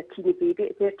imagine, a teeny baby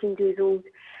at 13 days old.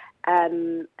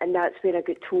 And that's when I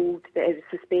got told that it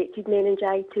was suspected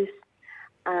meningitis.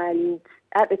 And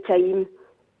at the time,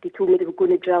 they told me they were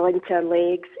going to drill into her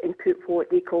legs and put what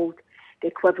they called the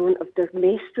equivalent of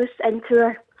dermestris into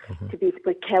her, mm-hmm. to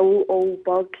basically kill all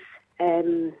bugs,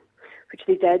 which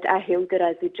they did. I held her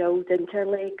as they drilled into her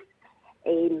legs.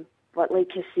 But like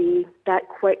I say, that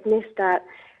quickness, that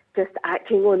just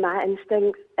acting on that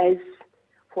instinct is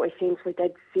what essentially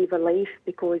did save her life,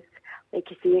 because, like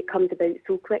you say, it comes about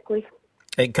so quickly.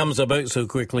 It comes about so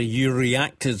quickly. You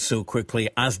reacted so quickly,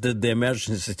 as did the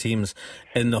emergency teams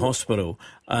in the hospital.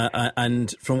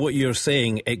 And from what you're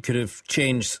saying, it could have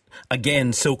changed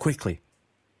again so quickly.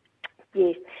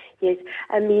 Yes.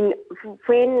 I mean,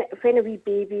 when a wee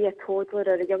baby, a toddler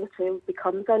or a young child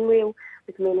becomes unwell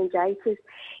with meningitis,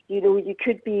 you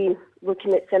could be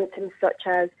looking at symptoms such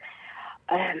as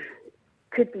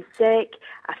could be sick,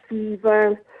 a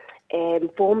fever,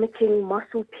 vomiting,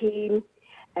 muscle pain.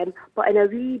 But in a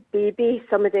wee baby,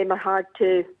 some of them are hard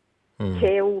to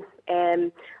tell.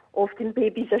 Often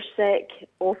babies are sick,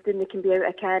 often they can be out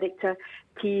of character,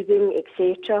 teething,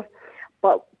 etc.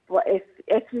 But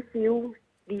if you feel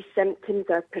these symptoms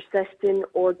are persistent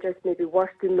or just maybe worse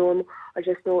than normal or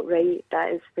just not right,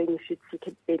 that is when you should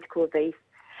seek medical advice.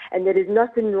 And there is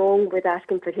nothing wrong with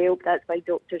asking for help. That's why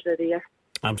doctors are there.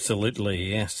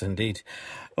 Absolutely, yes, indeed.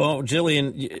 Well,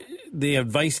 Gillian, the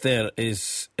advice there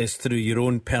is through your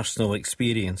own personal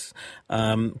experience.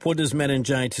 What does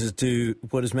meningitis do?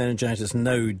 What does meningitis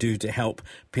now do to help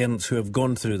parents who have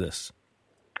gone through this?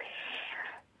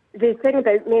 The thing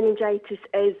about meningitis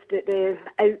is that the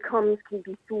outcomes can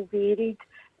be so varied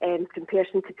from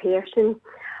person to person,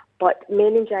 but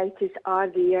meningitis are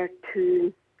there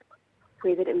to,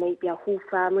 whether it might be a whole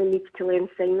family needs to learn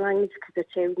sign language because the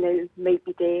child now might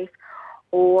be deaf,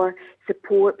 or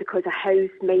support because a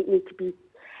house might need to be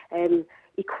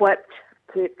equipped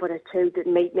for a child that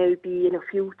might now be in a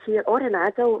wheelchair, or an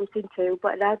adult, I'm saying child,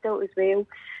 but an adult as well.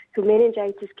 So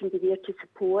meningitis can be there to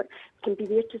support. It can be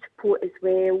there to support as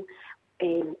well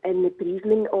in the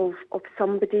bereavement of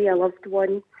somebody, a loved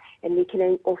one, and they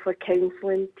can offer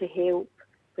counselling to help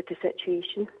with the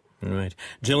situation. Right.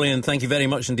 Gillian, thank you very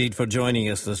much indeed for joining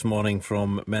us this morning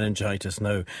from Meningitis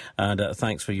Now, and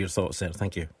thanks for your thoughts there.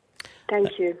 Thank you.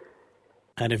 Thank you.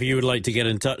 And if you would like to get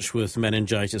in touch with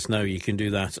Meningitis Now, you can do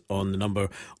that on the number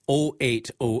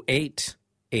 0808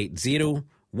 80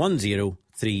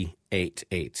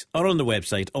 10388, or on the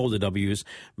website, all the W's,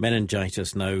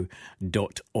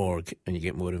 meningitisnow.org, and you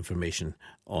get more information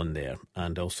on there.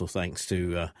 And also thanks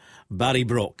to Barry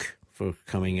Brock for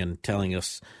coming and telling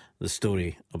us the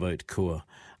story about COA.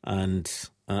 And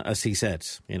as he said,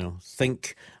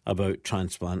 think about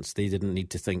transplants. They didn't need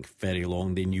to think very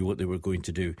long. They knew what they were going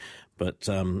to do. But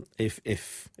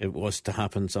if it was to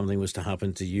happen, something was to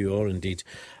happen to you, or indeed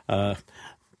a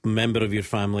member of your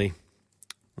family,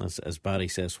 as Barry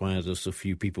says, why are there so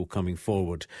few people coming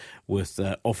forward with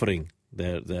offering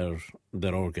their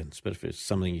organs? But if it's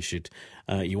something you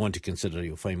want to consider,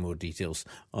 you'll find more details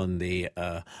on the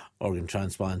organ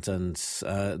transplant and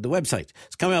the website.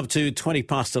 It's coming up to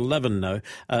 11 now.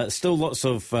 Still lots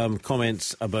of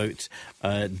comments about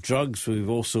drugs. We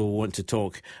also want to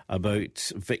talk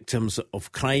about victims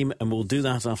of crime, and we'll do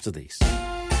that after these.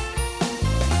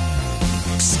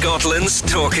 Scotland's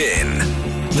Talkin',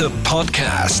 the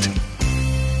podcast.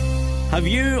 Have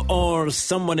you or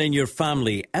someone in your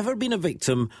family ever been a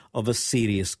victim of a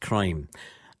serious crime?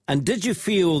 And did you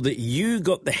feel that you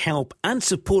got the help and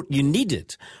support you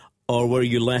needed, or were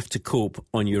you left to cope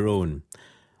on your own?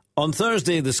 On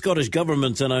Thursday, the Scottish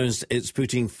Government announced it's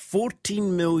putting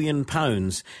 £14 million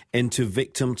into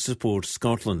Victim Support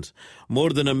Scotland. More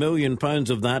than £1 million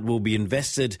of that will be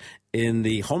invested in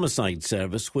the Homicide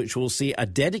Service, which will see a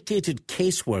dedicated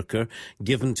caseworker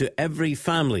given to every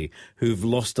family who've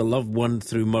lost a loved one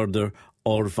through murder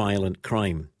or violent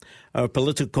crime. Our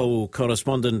political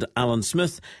correspondent Alan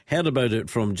Smith heard about it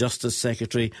from Justice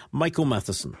Secretary Michael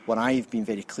Matheson. What I've been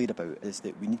very clear about is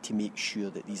that we need to make sure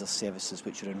that these are services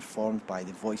which are informed by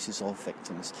the voices of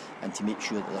victims, and to make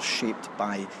sure that they're shaped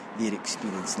by their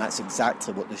experience. And that's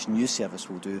exactly what this new service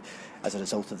will do as a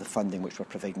result of the funding which we're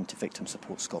providing to Victim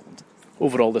Support Scotland.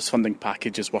 Overall, this funding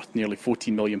package is worth nearly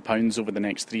 £14 million over the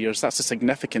next 3 years. That's a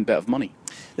significant bit of money.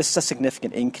 This is a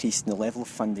significant increase in the level of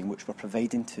funding which we're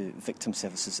providing to victim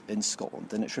services in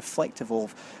Scotland, and it's reflective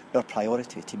of our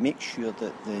priority to make sure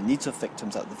that the needs of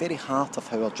victims are at the very heart of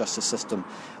how our justice system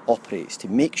operates, to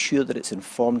make sure that it's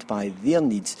informed by their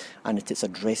needs and that it's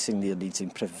addressing their needs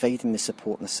and providing the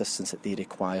support and assistance that they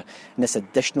require. And this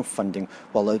additional funding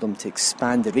will allow them to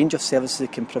expand the range of services they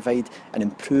can provide and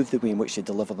improve the way in which they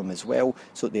deliver them as well,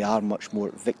 so that they are much more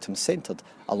victim-centred,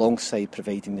 alongside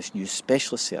providing this new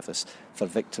specialist service for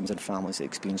victims and families that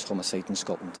experience homicide in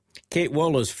Scotland. Kate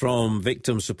Wallace from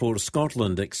Victim Support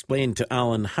Scotland explained to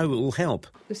Alan how it will help.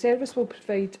 The service will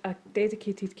provide a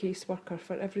dedicated caseworker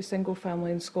for every single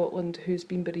family in Scotland who's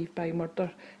been bereaved by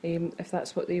murder, if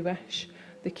that's what they wish.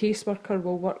 The caseworker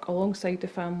will work alongside the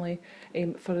family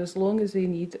for as long as they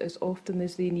need, as often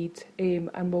as they need,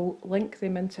 and will link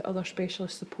them into other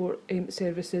specialist support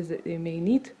services that they may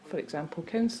need, for example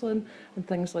counselling and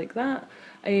things like that,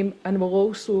 and will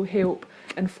also help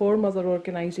inform other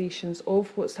organisations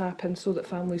of what's happened so that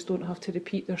families don't have to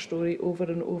repeat their story over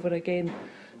and over again.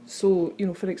 So,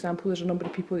 for example, there's a number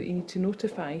of people that you need to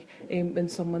notify when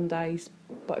someone dies,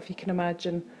 but if you can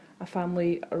imagine, a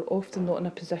family are often not in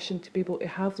a position to be able to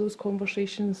have those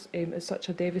conversations. It's such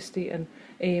a devastating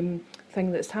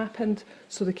thing that's happened,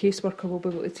 so the caseworker will be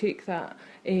able to take that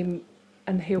and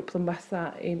help them with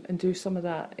that and do some of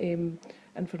that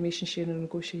information sharing and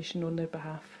negotiation on their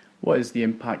behalf. What is the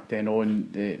impact then on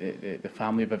the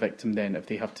family of a victim then if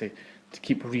they have to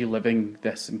keep reliving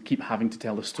this and keep having to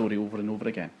tell the story over and over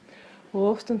again? Well,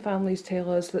 often families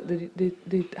tell us that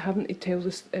they having to tell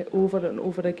this over and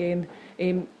over again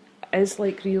is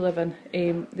like reliving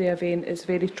the event. It's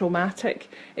very traumatic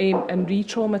and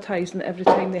re-traumatising every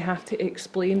time they have to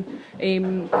explain.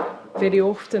 Very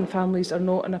often families are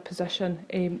not in a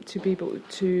position to be able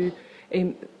to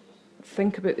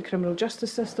think about the criminal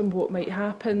justice system, what might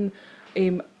happen,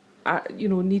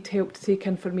 need help to take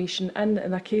information in,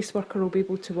 and a caseworker will be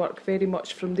able to work very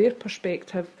much from their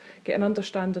perspective, get an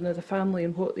understanding of the family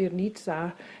and what their needs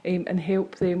are, and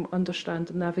help them understand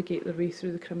and navigate their way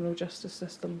through the criminal justice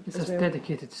system. Is this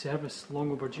dedicated service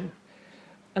long overdue?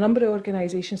 A number of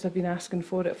organisations have been asking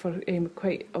for it for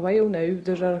quite a while now.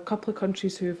 There are a couple of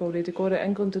countries who have already got it.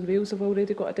 England and Wales have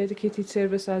already got a dedicated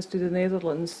service, as do the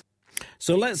Netherlands.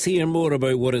 So let's hear more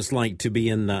about what it's like to be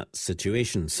in that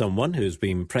situation. Someone who's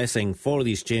been pressing for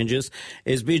these changes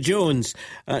is Bea Jones.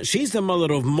 She's the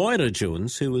mother of Moira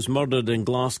Jones, who was murdered in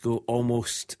Glasgow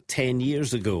almost 10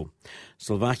 years ago.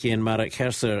 Slovakian Marek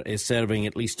Herser is serving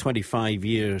at least 25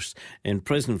 years in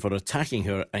prison for attacking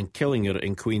her and killing her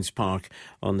in Queen's Park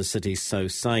on the city's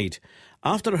south side.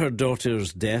 After her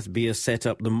daughter's death, Bea set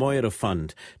up the Moira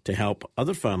Fund to help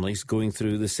other families going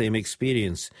through the same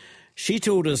experience. She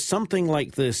told us something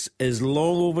like this is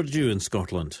long overdue in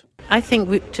Scotland. I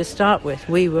think to start with,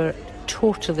 we were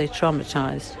totally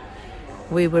traumatised.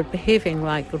 We were behaving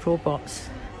like robots.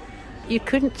 You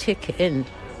couldn't take it in.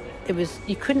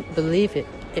 You couldn't believe it.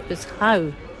 It was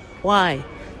how, why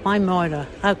Moira,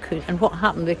 how could, and what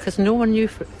happened, because no one knew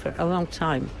for a long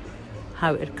time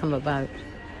how it had come about.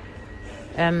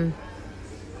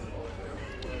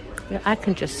 I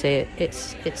can just say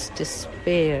it's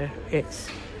despair.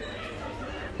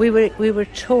 We were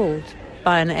told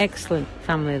by an excellent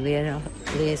family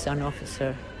liaison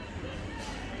officer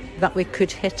that we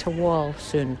could hit a wall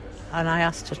soon, and I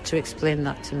asked her to explain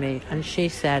that to me, and she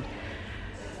said,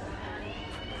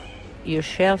 "You're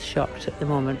shell-shocked at the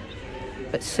moment,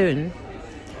 but soon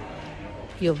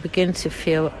you'll begin to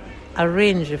feel a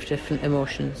range of different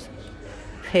emotions: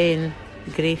 pain,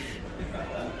 grief,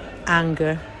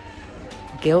 anger,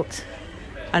 guilt."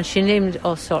 And she named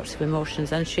all sorts of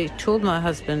emotions, and she told my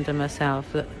husband and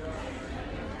myself that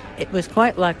it was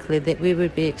quite likely that we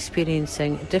would be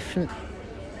experiencing different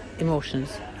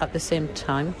emotions at the same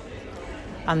time,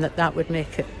 and that would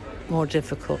make it more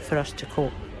difficult for us to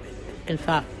cope. In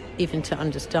fact, even to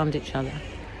understand each other.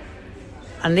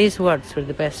 And these words were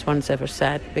the best ones ever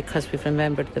said, because we've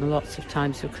remembered them lots of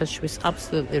times, because she was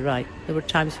absolutely right. There were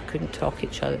times we couldn't talk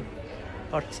each other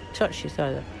or touch each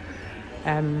other.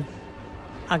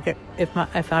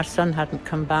 If our son hadn't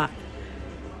come back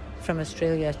from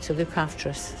Australia to look after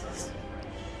us,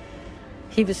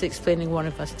 he was explaining one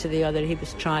of us to the other. He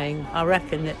was trying. I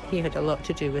reckon that he had a lot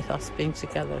to do with us being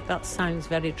together. That sounds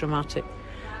very dramatic,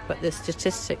 but the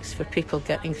statistics for people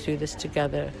getting through this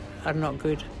together are not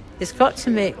good. It's got to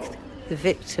make the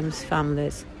victims'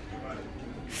 families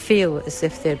feel as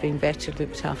if they're being better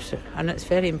looked after, and it's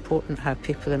very important how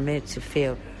people are made to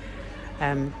feel.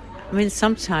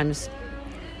 Sometimes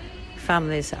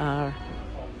families are,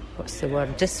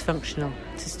 dysfunctional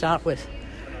to start with,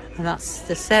 and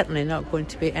they're certainly not going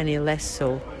to be any less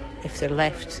so if they're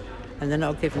left and they're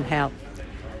not given help.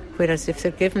 Whereas if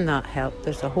they're given that help,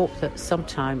 there's a hope that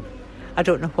sometime, I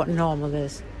don't know what normal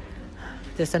is,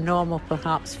 there's a normal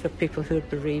perhaps for people who are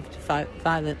bereaved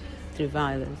through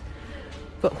violence,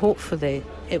 but hopefully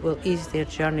it will ease their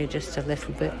journey just a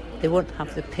little bit. They won't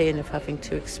have the pain of having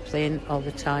to explain all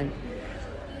the time.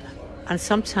 And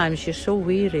sometimes you're so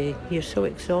weary, you're so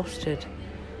exhausted,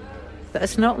 that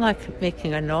it's not like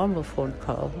making a normal phone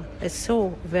call. It's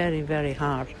so very, very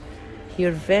hard.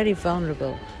 You're very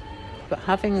vulnerable, but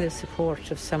having the support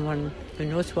of someone who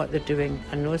knows what they're doing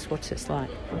and knows what it's like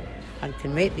and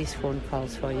can make these phone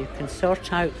calls for you, can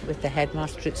sort out with the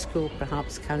headmaster at school,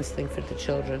 perhaps counselling for the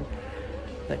children,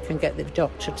 that can get the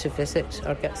doctor to visit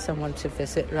or get someone to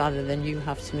visit rather than you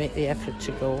have to make the effort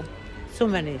to go. So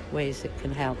many ways it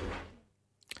can help.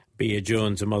 Bea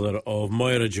Jones, a mother of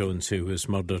Moira Jones, who was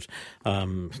murdered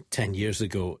 10 years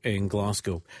ago in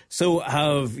Glasgow. So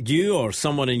have you or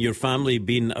someone in your family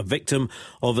been a victim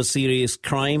of a serious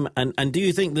crime? And do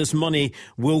you think this money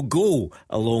will go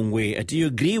a long way? Do you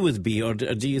agree with Bea, or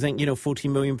do you think,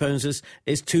 £14 million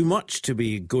is too much to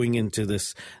be going into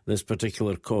this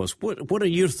particular cause? What are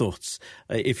your thoughts?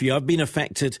 If you have been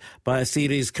affected by a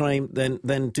serious crime,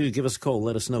 then do give us a call.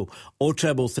 Let us know.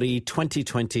 0333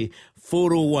 2020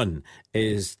 401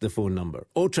 is the phone number.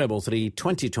 0333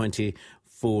 2020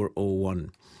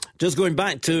 401. Just going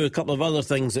back to a couple of other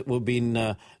things that we've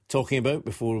been talking about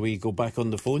before we go back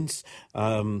on the phones.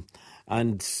 We've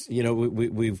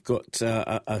got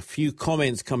a few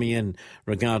comments coming in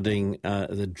regarding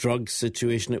the drug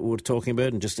situation that we're talking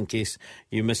about. And just in case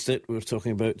you missed it, we're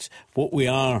talking about what we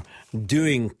are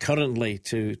doing currently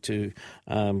to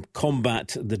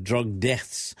combat the drug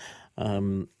deaths.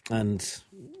 And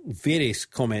various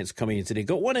comments coming in today.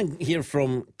 Got one in here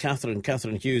from Catherine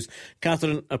Hughes.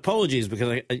 Catherine, apologies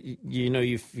because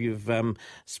you've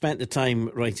spent the time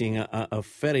writing a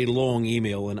very long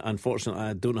email, and unfortunately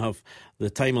I don't have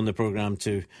the time on the programme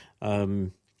to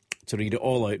read it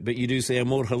all out. But you do say a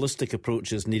more holistic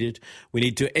approach is needed. We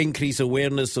need to increase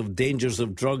awareness of dangers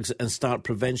of drugs and start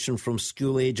prevention from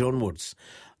school age onwards.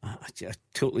 I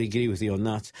totally agree with you on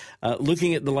that.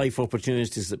 Looking at the life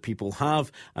opportunities that people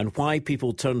have and why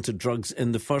people turn to drugs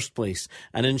in the first place,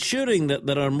 and ensuring that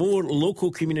there are more local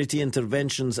community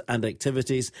interventions and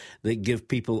activities that give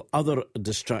people other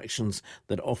distractions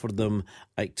that offer them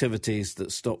activities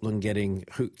that stop them getting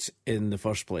hooked in the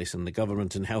first place. And the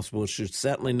government and health boards should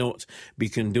certainly not be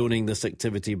condoning this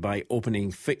activity by opening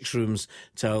fixed rooms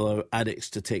to allow addicts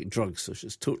to take drugs. So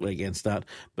she's totally against that,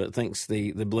 but thinks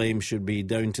the blame should be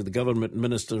down to the government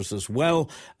ministers as well.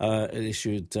 They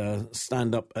should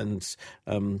stand up and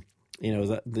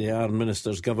that they are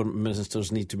ministers. Government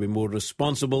ministers need to be more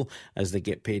responsible, as they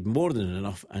get paid more than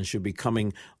enough, and should be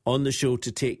coming on the show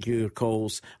to take your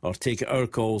calls or take our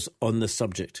calls on this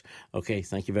subject. Okay,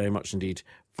 thank you very much indeed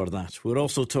for that. We're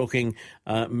also talking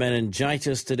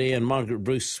meningitis today, and Margaret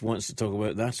Bruce wants to talk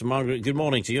about that. So Margaret, good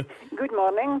morning to you. Good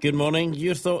morning. Good morning.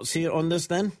 Your thoughts here on this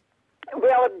then?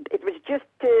 Well, it was just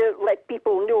to let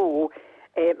people know,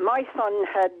 my son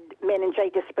had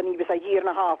meningitis when he was a year and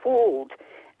a half old,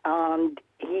 and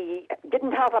he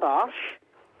didn't have a rash.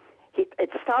 It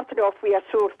started off with a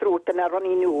sore throat and a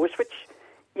runny nose, which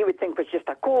you would think was just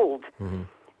a cold. Mm-hmm.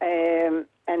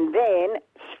 And then,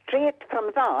 straight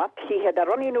from that, he had a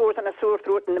runny nose and a sore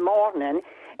throat in the morning,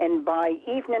 and by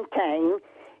evening time,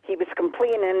 he was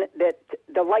complaining that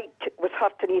the light was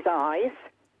hurting his eyes.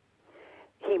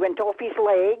 He went off his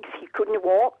legs, he couldn't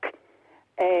walk.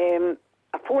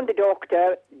 I phoned the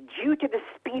doctor. Due to the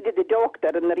speed of the doctor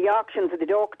and the reactions of the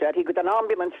doctor, he got an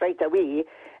ambulance right away,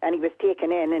 and he was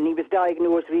taken in, and he was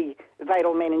diagnosed with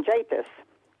viral meningitis.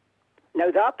 Now,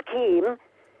 that came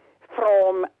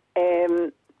from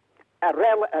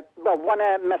one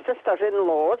of my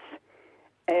sister's-in-laws,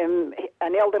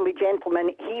 an elderly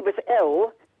gentleman. He was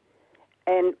ill,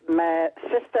 and my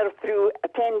sister, through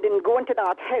going to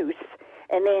that house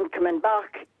and then coming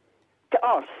back to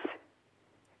us,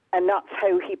 and that's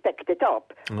how he picked it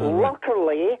up. Mm.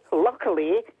 Luckily,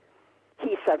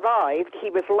 he survived. He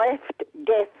was left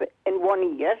deaf in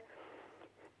 1 year.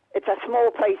 It's a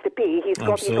small price to pay. He's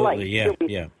got his life. He'll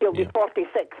be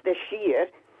 46 this year.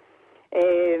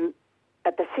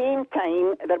 At the same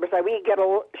time, there was a wee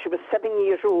girl. She was 7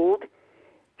 years old.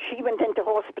 She went into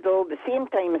hospital the same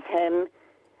time as him,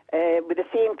 with the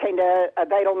same kind of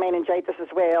viral meningitis as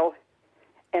well.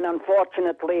 And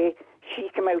unfortunately, she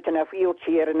came out in a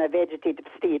wheelchair in a vegetative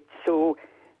state. So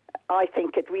I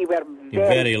think that we were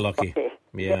very lucky.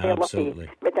 Yeah, very absolutely.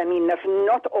 Lucky. But I mean, there's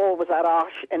not always a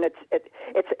rash, and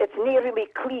it's nearly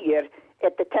clear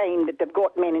at the time that they've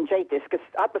got meningitis, because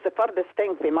that was the furthest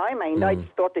thing from my mind. I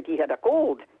just thought that he had a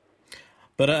cold.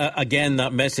 But again,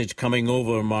 that message coming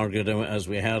over, Margaret, as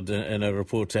we heard in a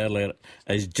report earlier,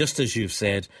 is just as you've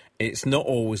said, it's not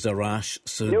always a rash,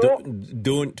 so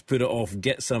don't put it off.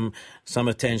 Get some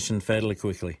attention fairly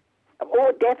quickly.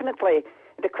 Oh, definitely.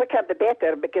 The quicker the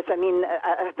better, because, I mean,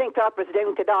 I think that was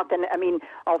down to that. And, I mean,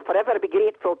 I'll forever be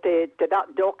grateful to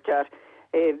that doctor,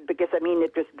 because, I mean,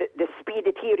 it was the speed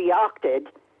that he reacted,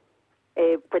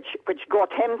 which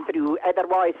got him through.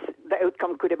 Otherwise, the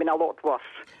outcome could have been a lot worse.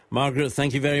 Margaret,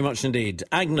 thank you very much indeed.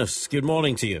 Agnes, good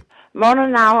morning to you.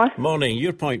 Morning, Alice. Morning.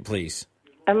 Your point, please.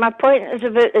 And my point is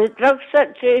about the drug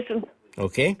situation.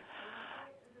 Okay.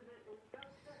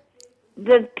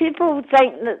 The people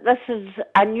think that this is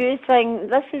a new thing.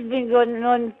 This has been going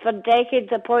on for decades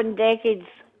upon decades.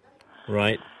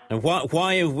 Right. And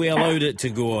why have we allowed it to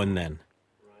go on then?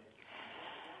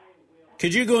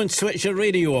 Could you go and switch your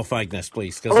radio off, Agnes,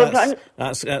 please? Because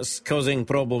that's causing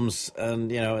problems,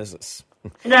 and, you know, it's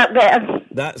that better.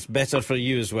 That's better for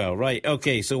you as well. Right,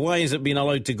 okay, so why has it been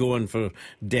allowed to go on for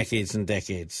decades and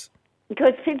decades?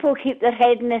 Because people keep their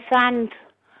head in the sand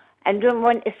and don't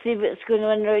want to see what's going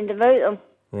on round about them.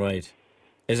 Right.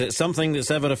 Is it something that's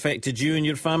ever affected you and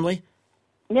your family?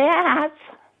 Yeah, it has.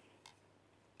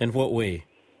 In what way?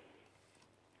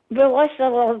 We lost a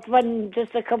loved one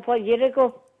just a couple of years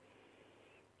ago.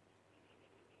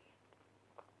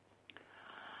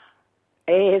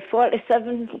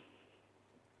 47.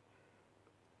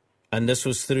 And this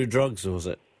was through drugs, was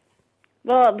it?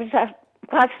 Well, it was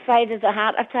classified as a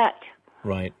heart attack.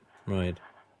 Right, right.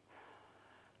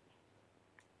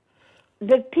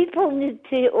 The people need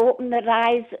to open their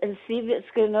eyes and see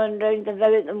what's going on round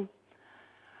about them.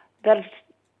 There's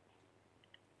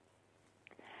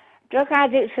drug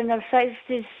addicts in their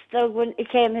 60s still going to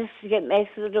chemists to get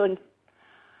methadone.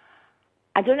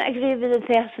 I don't agree with the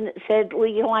person that said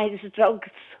legalise drugs.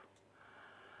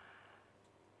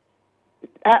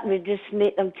 That would just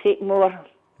make them take more.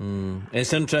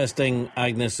 It's interesting,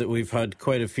 Agnes, that we've had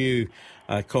quite a few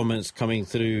comments coming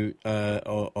through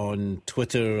on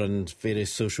Twitter and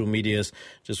various social medias,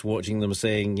 just watching them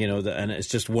saying, you know, that, and it's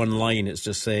just one line, it's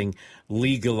just saying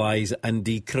legalise and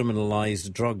decriminalise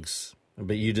drugs.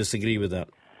 But you disagree with that?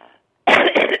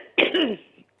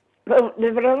 Well, they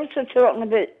were also talking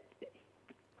about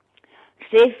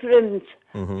safe rooms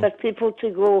for people to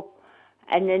go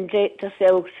and inject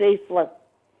themselves safely.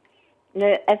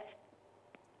 Now, if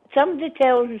somebody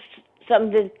tells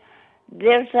somebody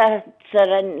there's a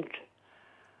syringe,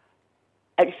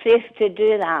 it's safe to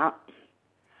do that,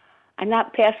 and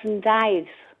that person dies,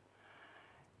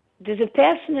 does the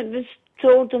person that was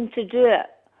told them to do it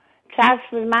charge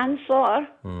with manslaughter,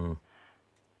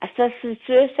 assisted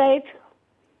suicide?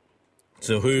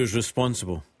 So who's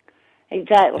responsible?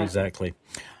 Exactly.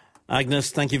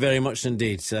 Agnes, thank you very much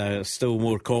indeed. Still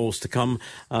more calls to come,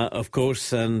 of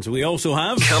course, and we also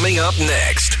have... Coming up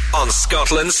next on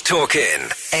Scotland's Talkin',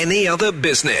 Any Other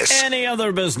Business? Any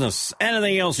other business?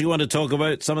 Anything else you want to talk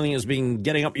about? Something that's been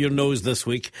getting up your nose this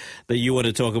week that you want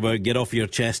to talk about, get off your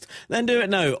chest? Then do it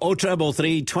now.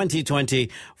 0333 2020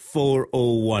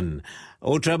 401.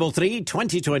 0333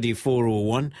 2020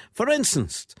 401. For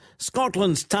instance,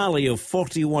 Scotland's tally of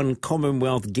 41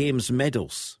 Commonwealth Games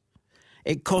medals.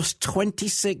 It cost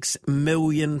 £26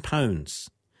 million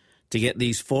to get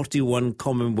these 41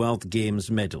 Commonwealth Games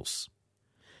medals.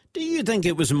 Do you think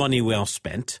it was money well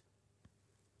spent?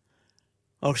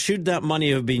 Or should that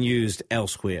money have been used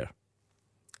elsewhere?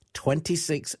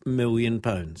 £26 million.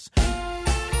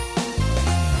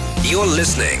 You're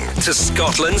listening to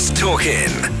Scotland's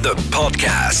Talkin', the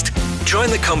podcast.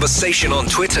 Join the conversation on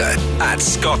Twitter at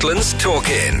Scotland's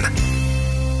Talkin'.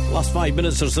 Last 5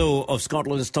 minutes or so of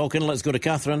Scotland's Talking. Let's go to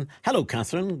Catherine. Hello,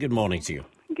 Catherine. Good morning to you.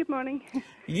 Good morning.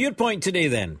 Your point today,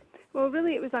 then? Well,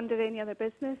 really, it was under any other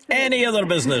business. Any other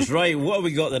business, right? What have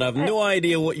we got there? I have no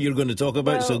idea what you're going to talk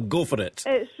about, so go for it.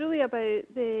 It's really about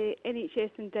the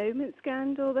NHS endowment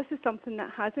scandal. This is something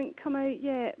that hasn't come out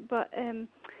yet, but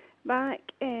back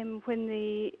when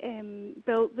they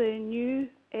built the new...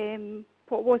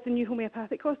 what was the new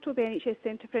homeopathic hospital, the NHS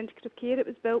Centre for Integrative Care, it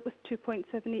was built with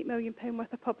 £2.78 million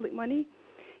worth of public money.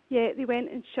 Yet they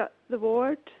went and shut the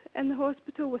ward in the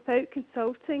hospital without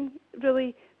consulting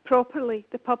really properly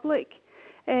the public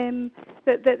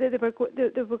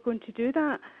that they were going to do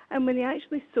that. And when they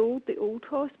actually sold the old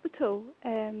hospital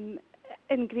in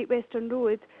Great Western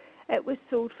Road, it was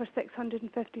sold for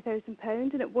 £650,000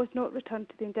 and it was not returned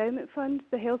to the endowment fund.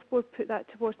 The Health Board put that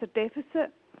towards their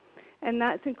deficit, and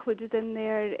that's included in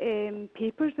their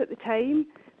papers at the time.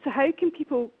 So how can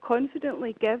people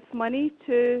confidently give money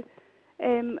to,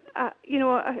 the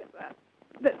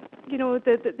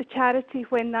charity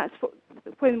when that's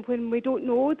when we don't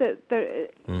know that they're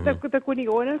going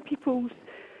to honour people's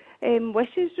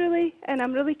wishes, really? And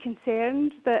I'm really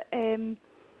concerned that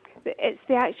it's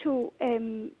the actual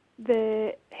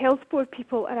the Health Board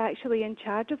people are actually in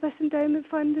charge of this endowment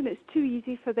fund, and it's too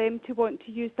easy for them to want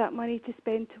to use that money to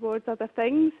spend towards other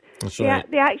things. That's right.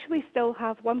 They actually still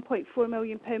have £1.4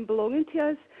 million belonging to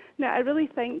us. Now, I really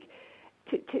think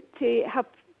to have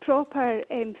proper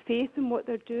faith in what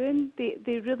they're doing,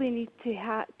 they really need to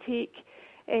take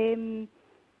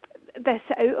this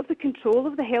out of the control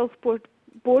of the Health Board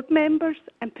members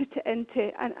and put it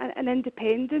into an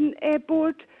independent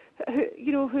board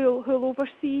who'll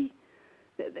oversee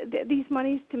these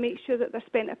monies to make sure that they're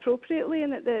spent appropriately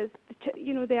and that the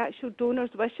actual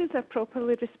donor's wishes are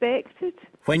properly respected.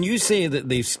 When you say that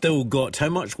they've still got how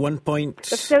much? They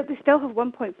still have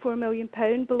 £1.4 million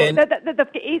below.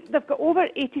 They've got over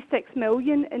 86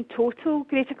 million in total.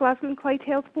 Greater Glasgow and Clyde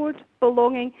Health Board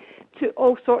belonging to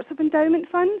all sorts of endowment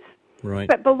funds, right?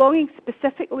 But belonging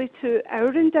specifically to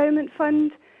our endowment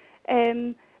fund.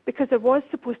 Because there was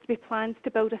supposed to be plans to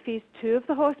build a phase 2 of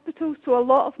the hospital, so a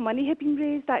lot of money had been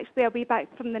raised actually way back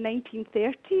from the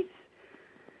 1930s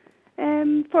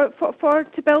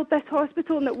to build this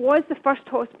hospital, and it was the first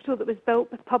hospital that was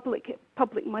built with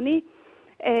public money,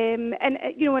 and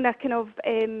in a kind of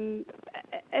a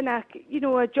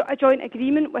joint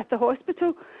agreement with the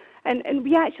hospital, and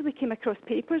we actually came across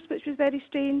papers which was very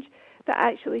strange, that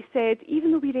actually said,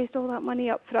 even though we raised all that money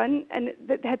up front and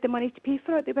that they had the money to pay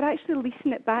for it, they were actually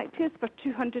leasing it back to us for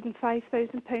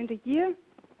 £205,000 a year.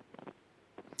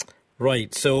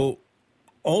 Right, so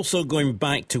also going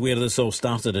back to where this all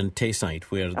started in Tayside,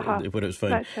 where it was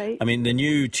found. That's right. I mean, the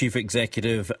new chief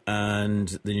executive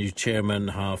and the new chairman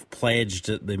have pledged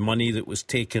that the money that was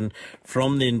taken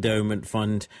from the endowment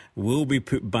fund will be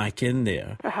put back in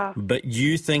there. But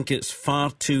you think it's far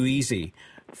too easy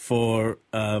for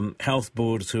health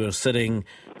boards who are sitting,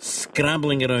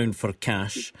 scrabbling around for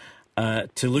cash,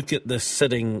 to look at this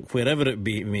sitting, wherever it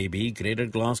may be, Greater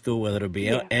Glasgow, whether it be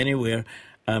anywhere,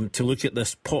 to look at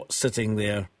this pot sitting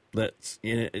there that's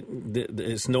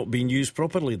it's not being used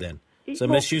properly then. It's a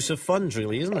misuse of funds,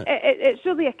 really, isn't it? It's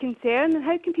really a concern, and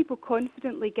how can people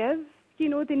confidently give? They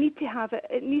need to have it.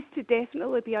 It needs to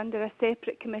definitely be under a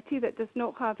separate committee that does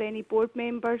not have any board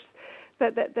members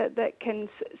that can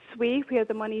sway where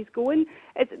the money's going.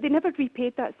 They never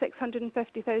repaid that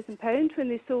 £650,000 when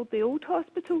they sold the old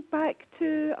hospital back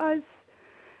to us.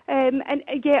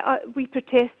 We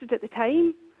protested at the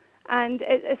time, and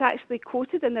it's actually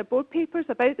quoted in their board papers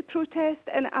about the protest,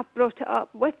 and I brought it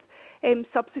up with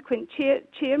subsequent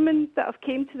chairmen that have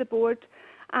came to the board,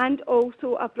 and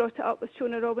also I brought it up with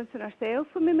Shona Robinson herself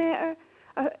when we met her,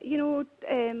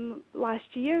 last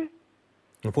year.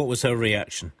 And what was her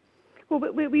reaction? Well,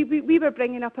 we were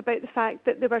bringing up about the fact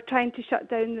that they were trying to shut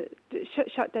down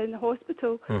the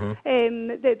hospital,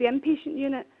 the inpatient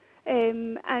unit,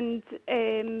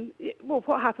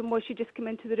 what happened was she just came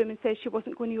into the room and said she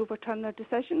wasn't going to overturn their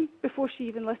decision before she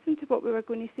even listened to what we were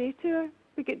going to say to her.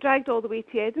 We get dragged all the way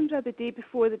to Edinburgh the day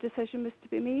before the decision was to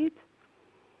be made.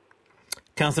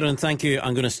 Catherine, thank you.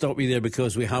 I'm going to stop you there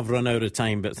because we have run out of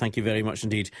time, but thank you very much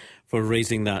indeed for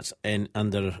raising that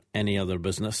under any other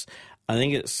business. I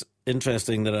think it's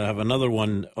interesting that I have another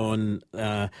one on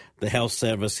the health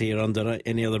service here under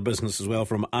any other business as well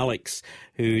from Alex,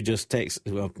 who just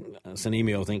texted, well, it's an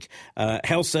email I think.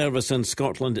 Health service in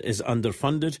Scotland is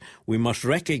underfunded. We must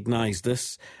recognise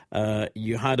this.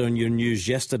 You had on your news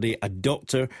yesterday a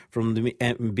doctor from the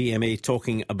BMA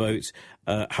talking about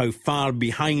how far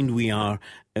behind we are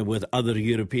with other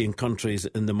European countries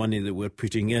in the money that we're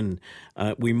putting in.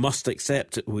 We must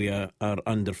accept we are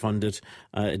underfunded.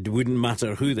 It wouldn't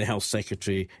matter who the health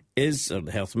secretary is or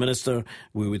the health minister,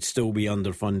 we would still be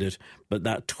underfunded. But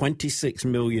that £26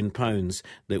 million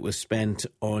that was spent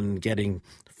on getting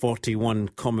 41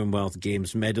 Commonwealth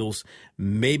Games medals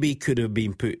maybe could have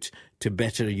been put to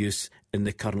better use in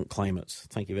the current climate.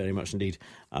 Thank you very much indeed,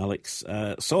 Alex.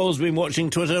 Saul's been watching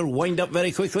Twitter. Wind up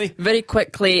very quickly. Very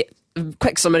quickly,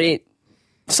 quick summary.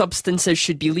 Substances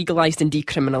should be legalised and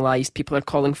decriminalised. People are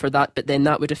calling for that, but then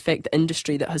that would affect the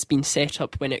industry that has been set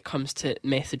up when it comes to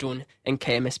methadone and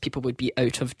chemists. People would be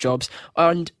out of jobs.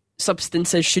 And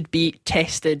substances should be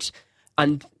tested,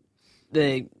 and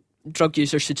the drug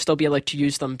users should still be allowed to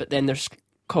use them, but then there's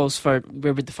calls for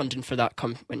where would the funding for that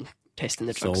come when testing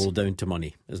the drugs. It's all down to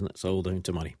money, isn't it? It's all down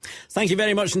to money. Thank you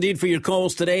very much indeed for your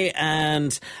calls today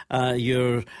and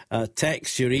your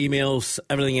texts, your emails,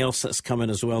 everything else that's coming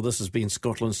as well. This has been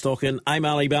Scotland's Talking. I'm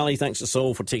Ali Bally. Thanks to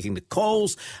Saul for taking the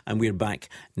calls, and we're back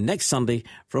next Sunday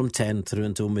from 10 through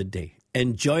until midday.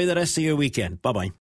 Enjoy the rest of your weekend. Bye-bye.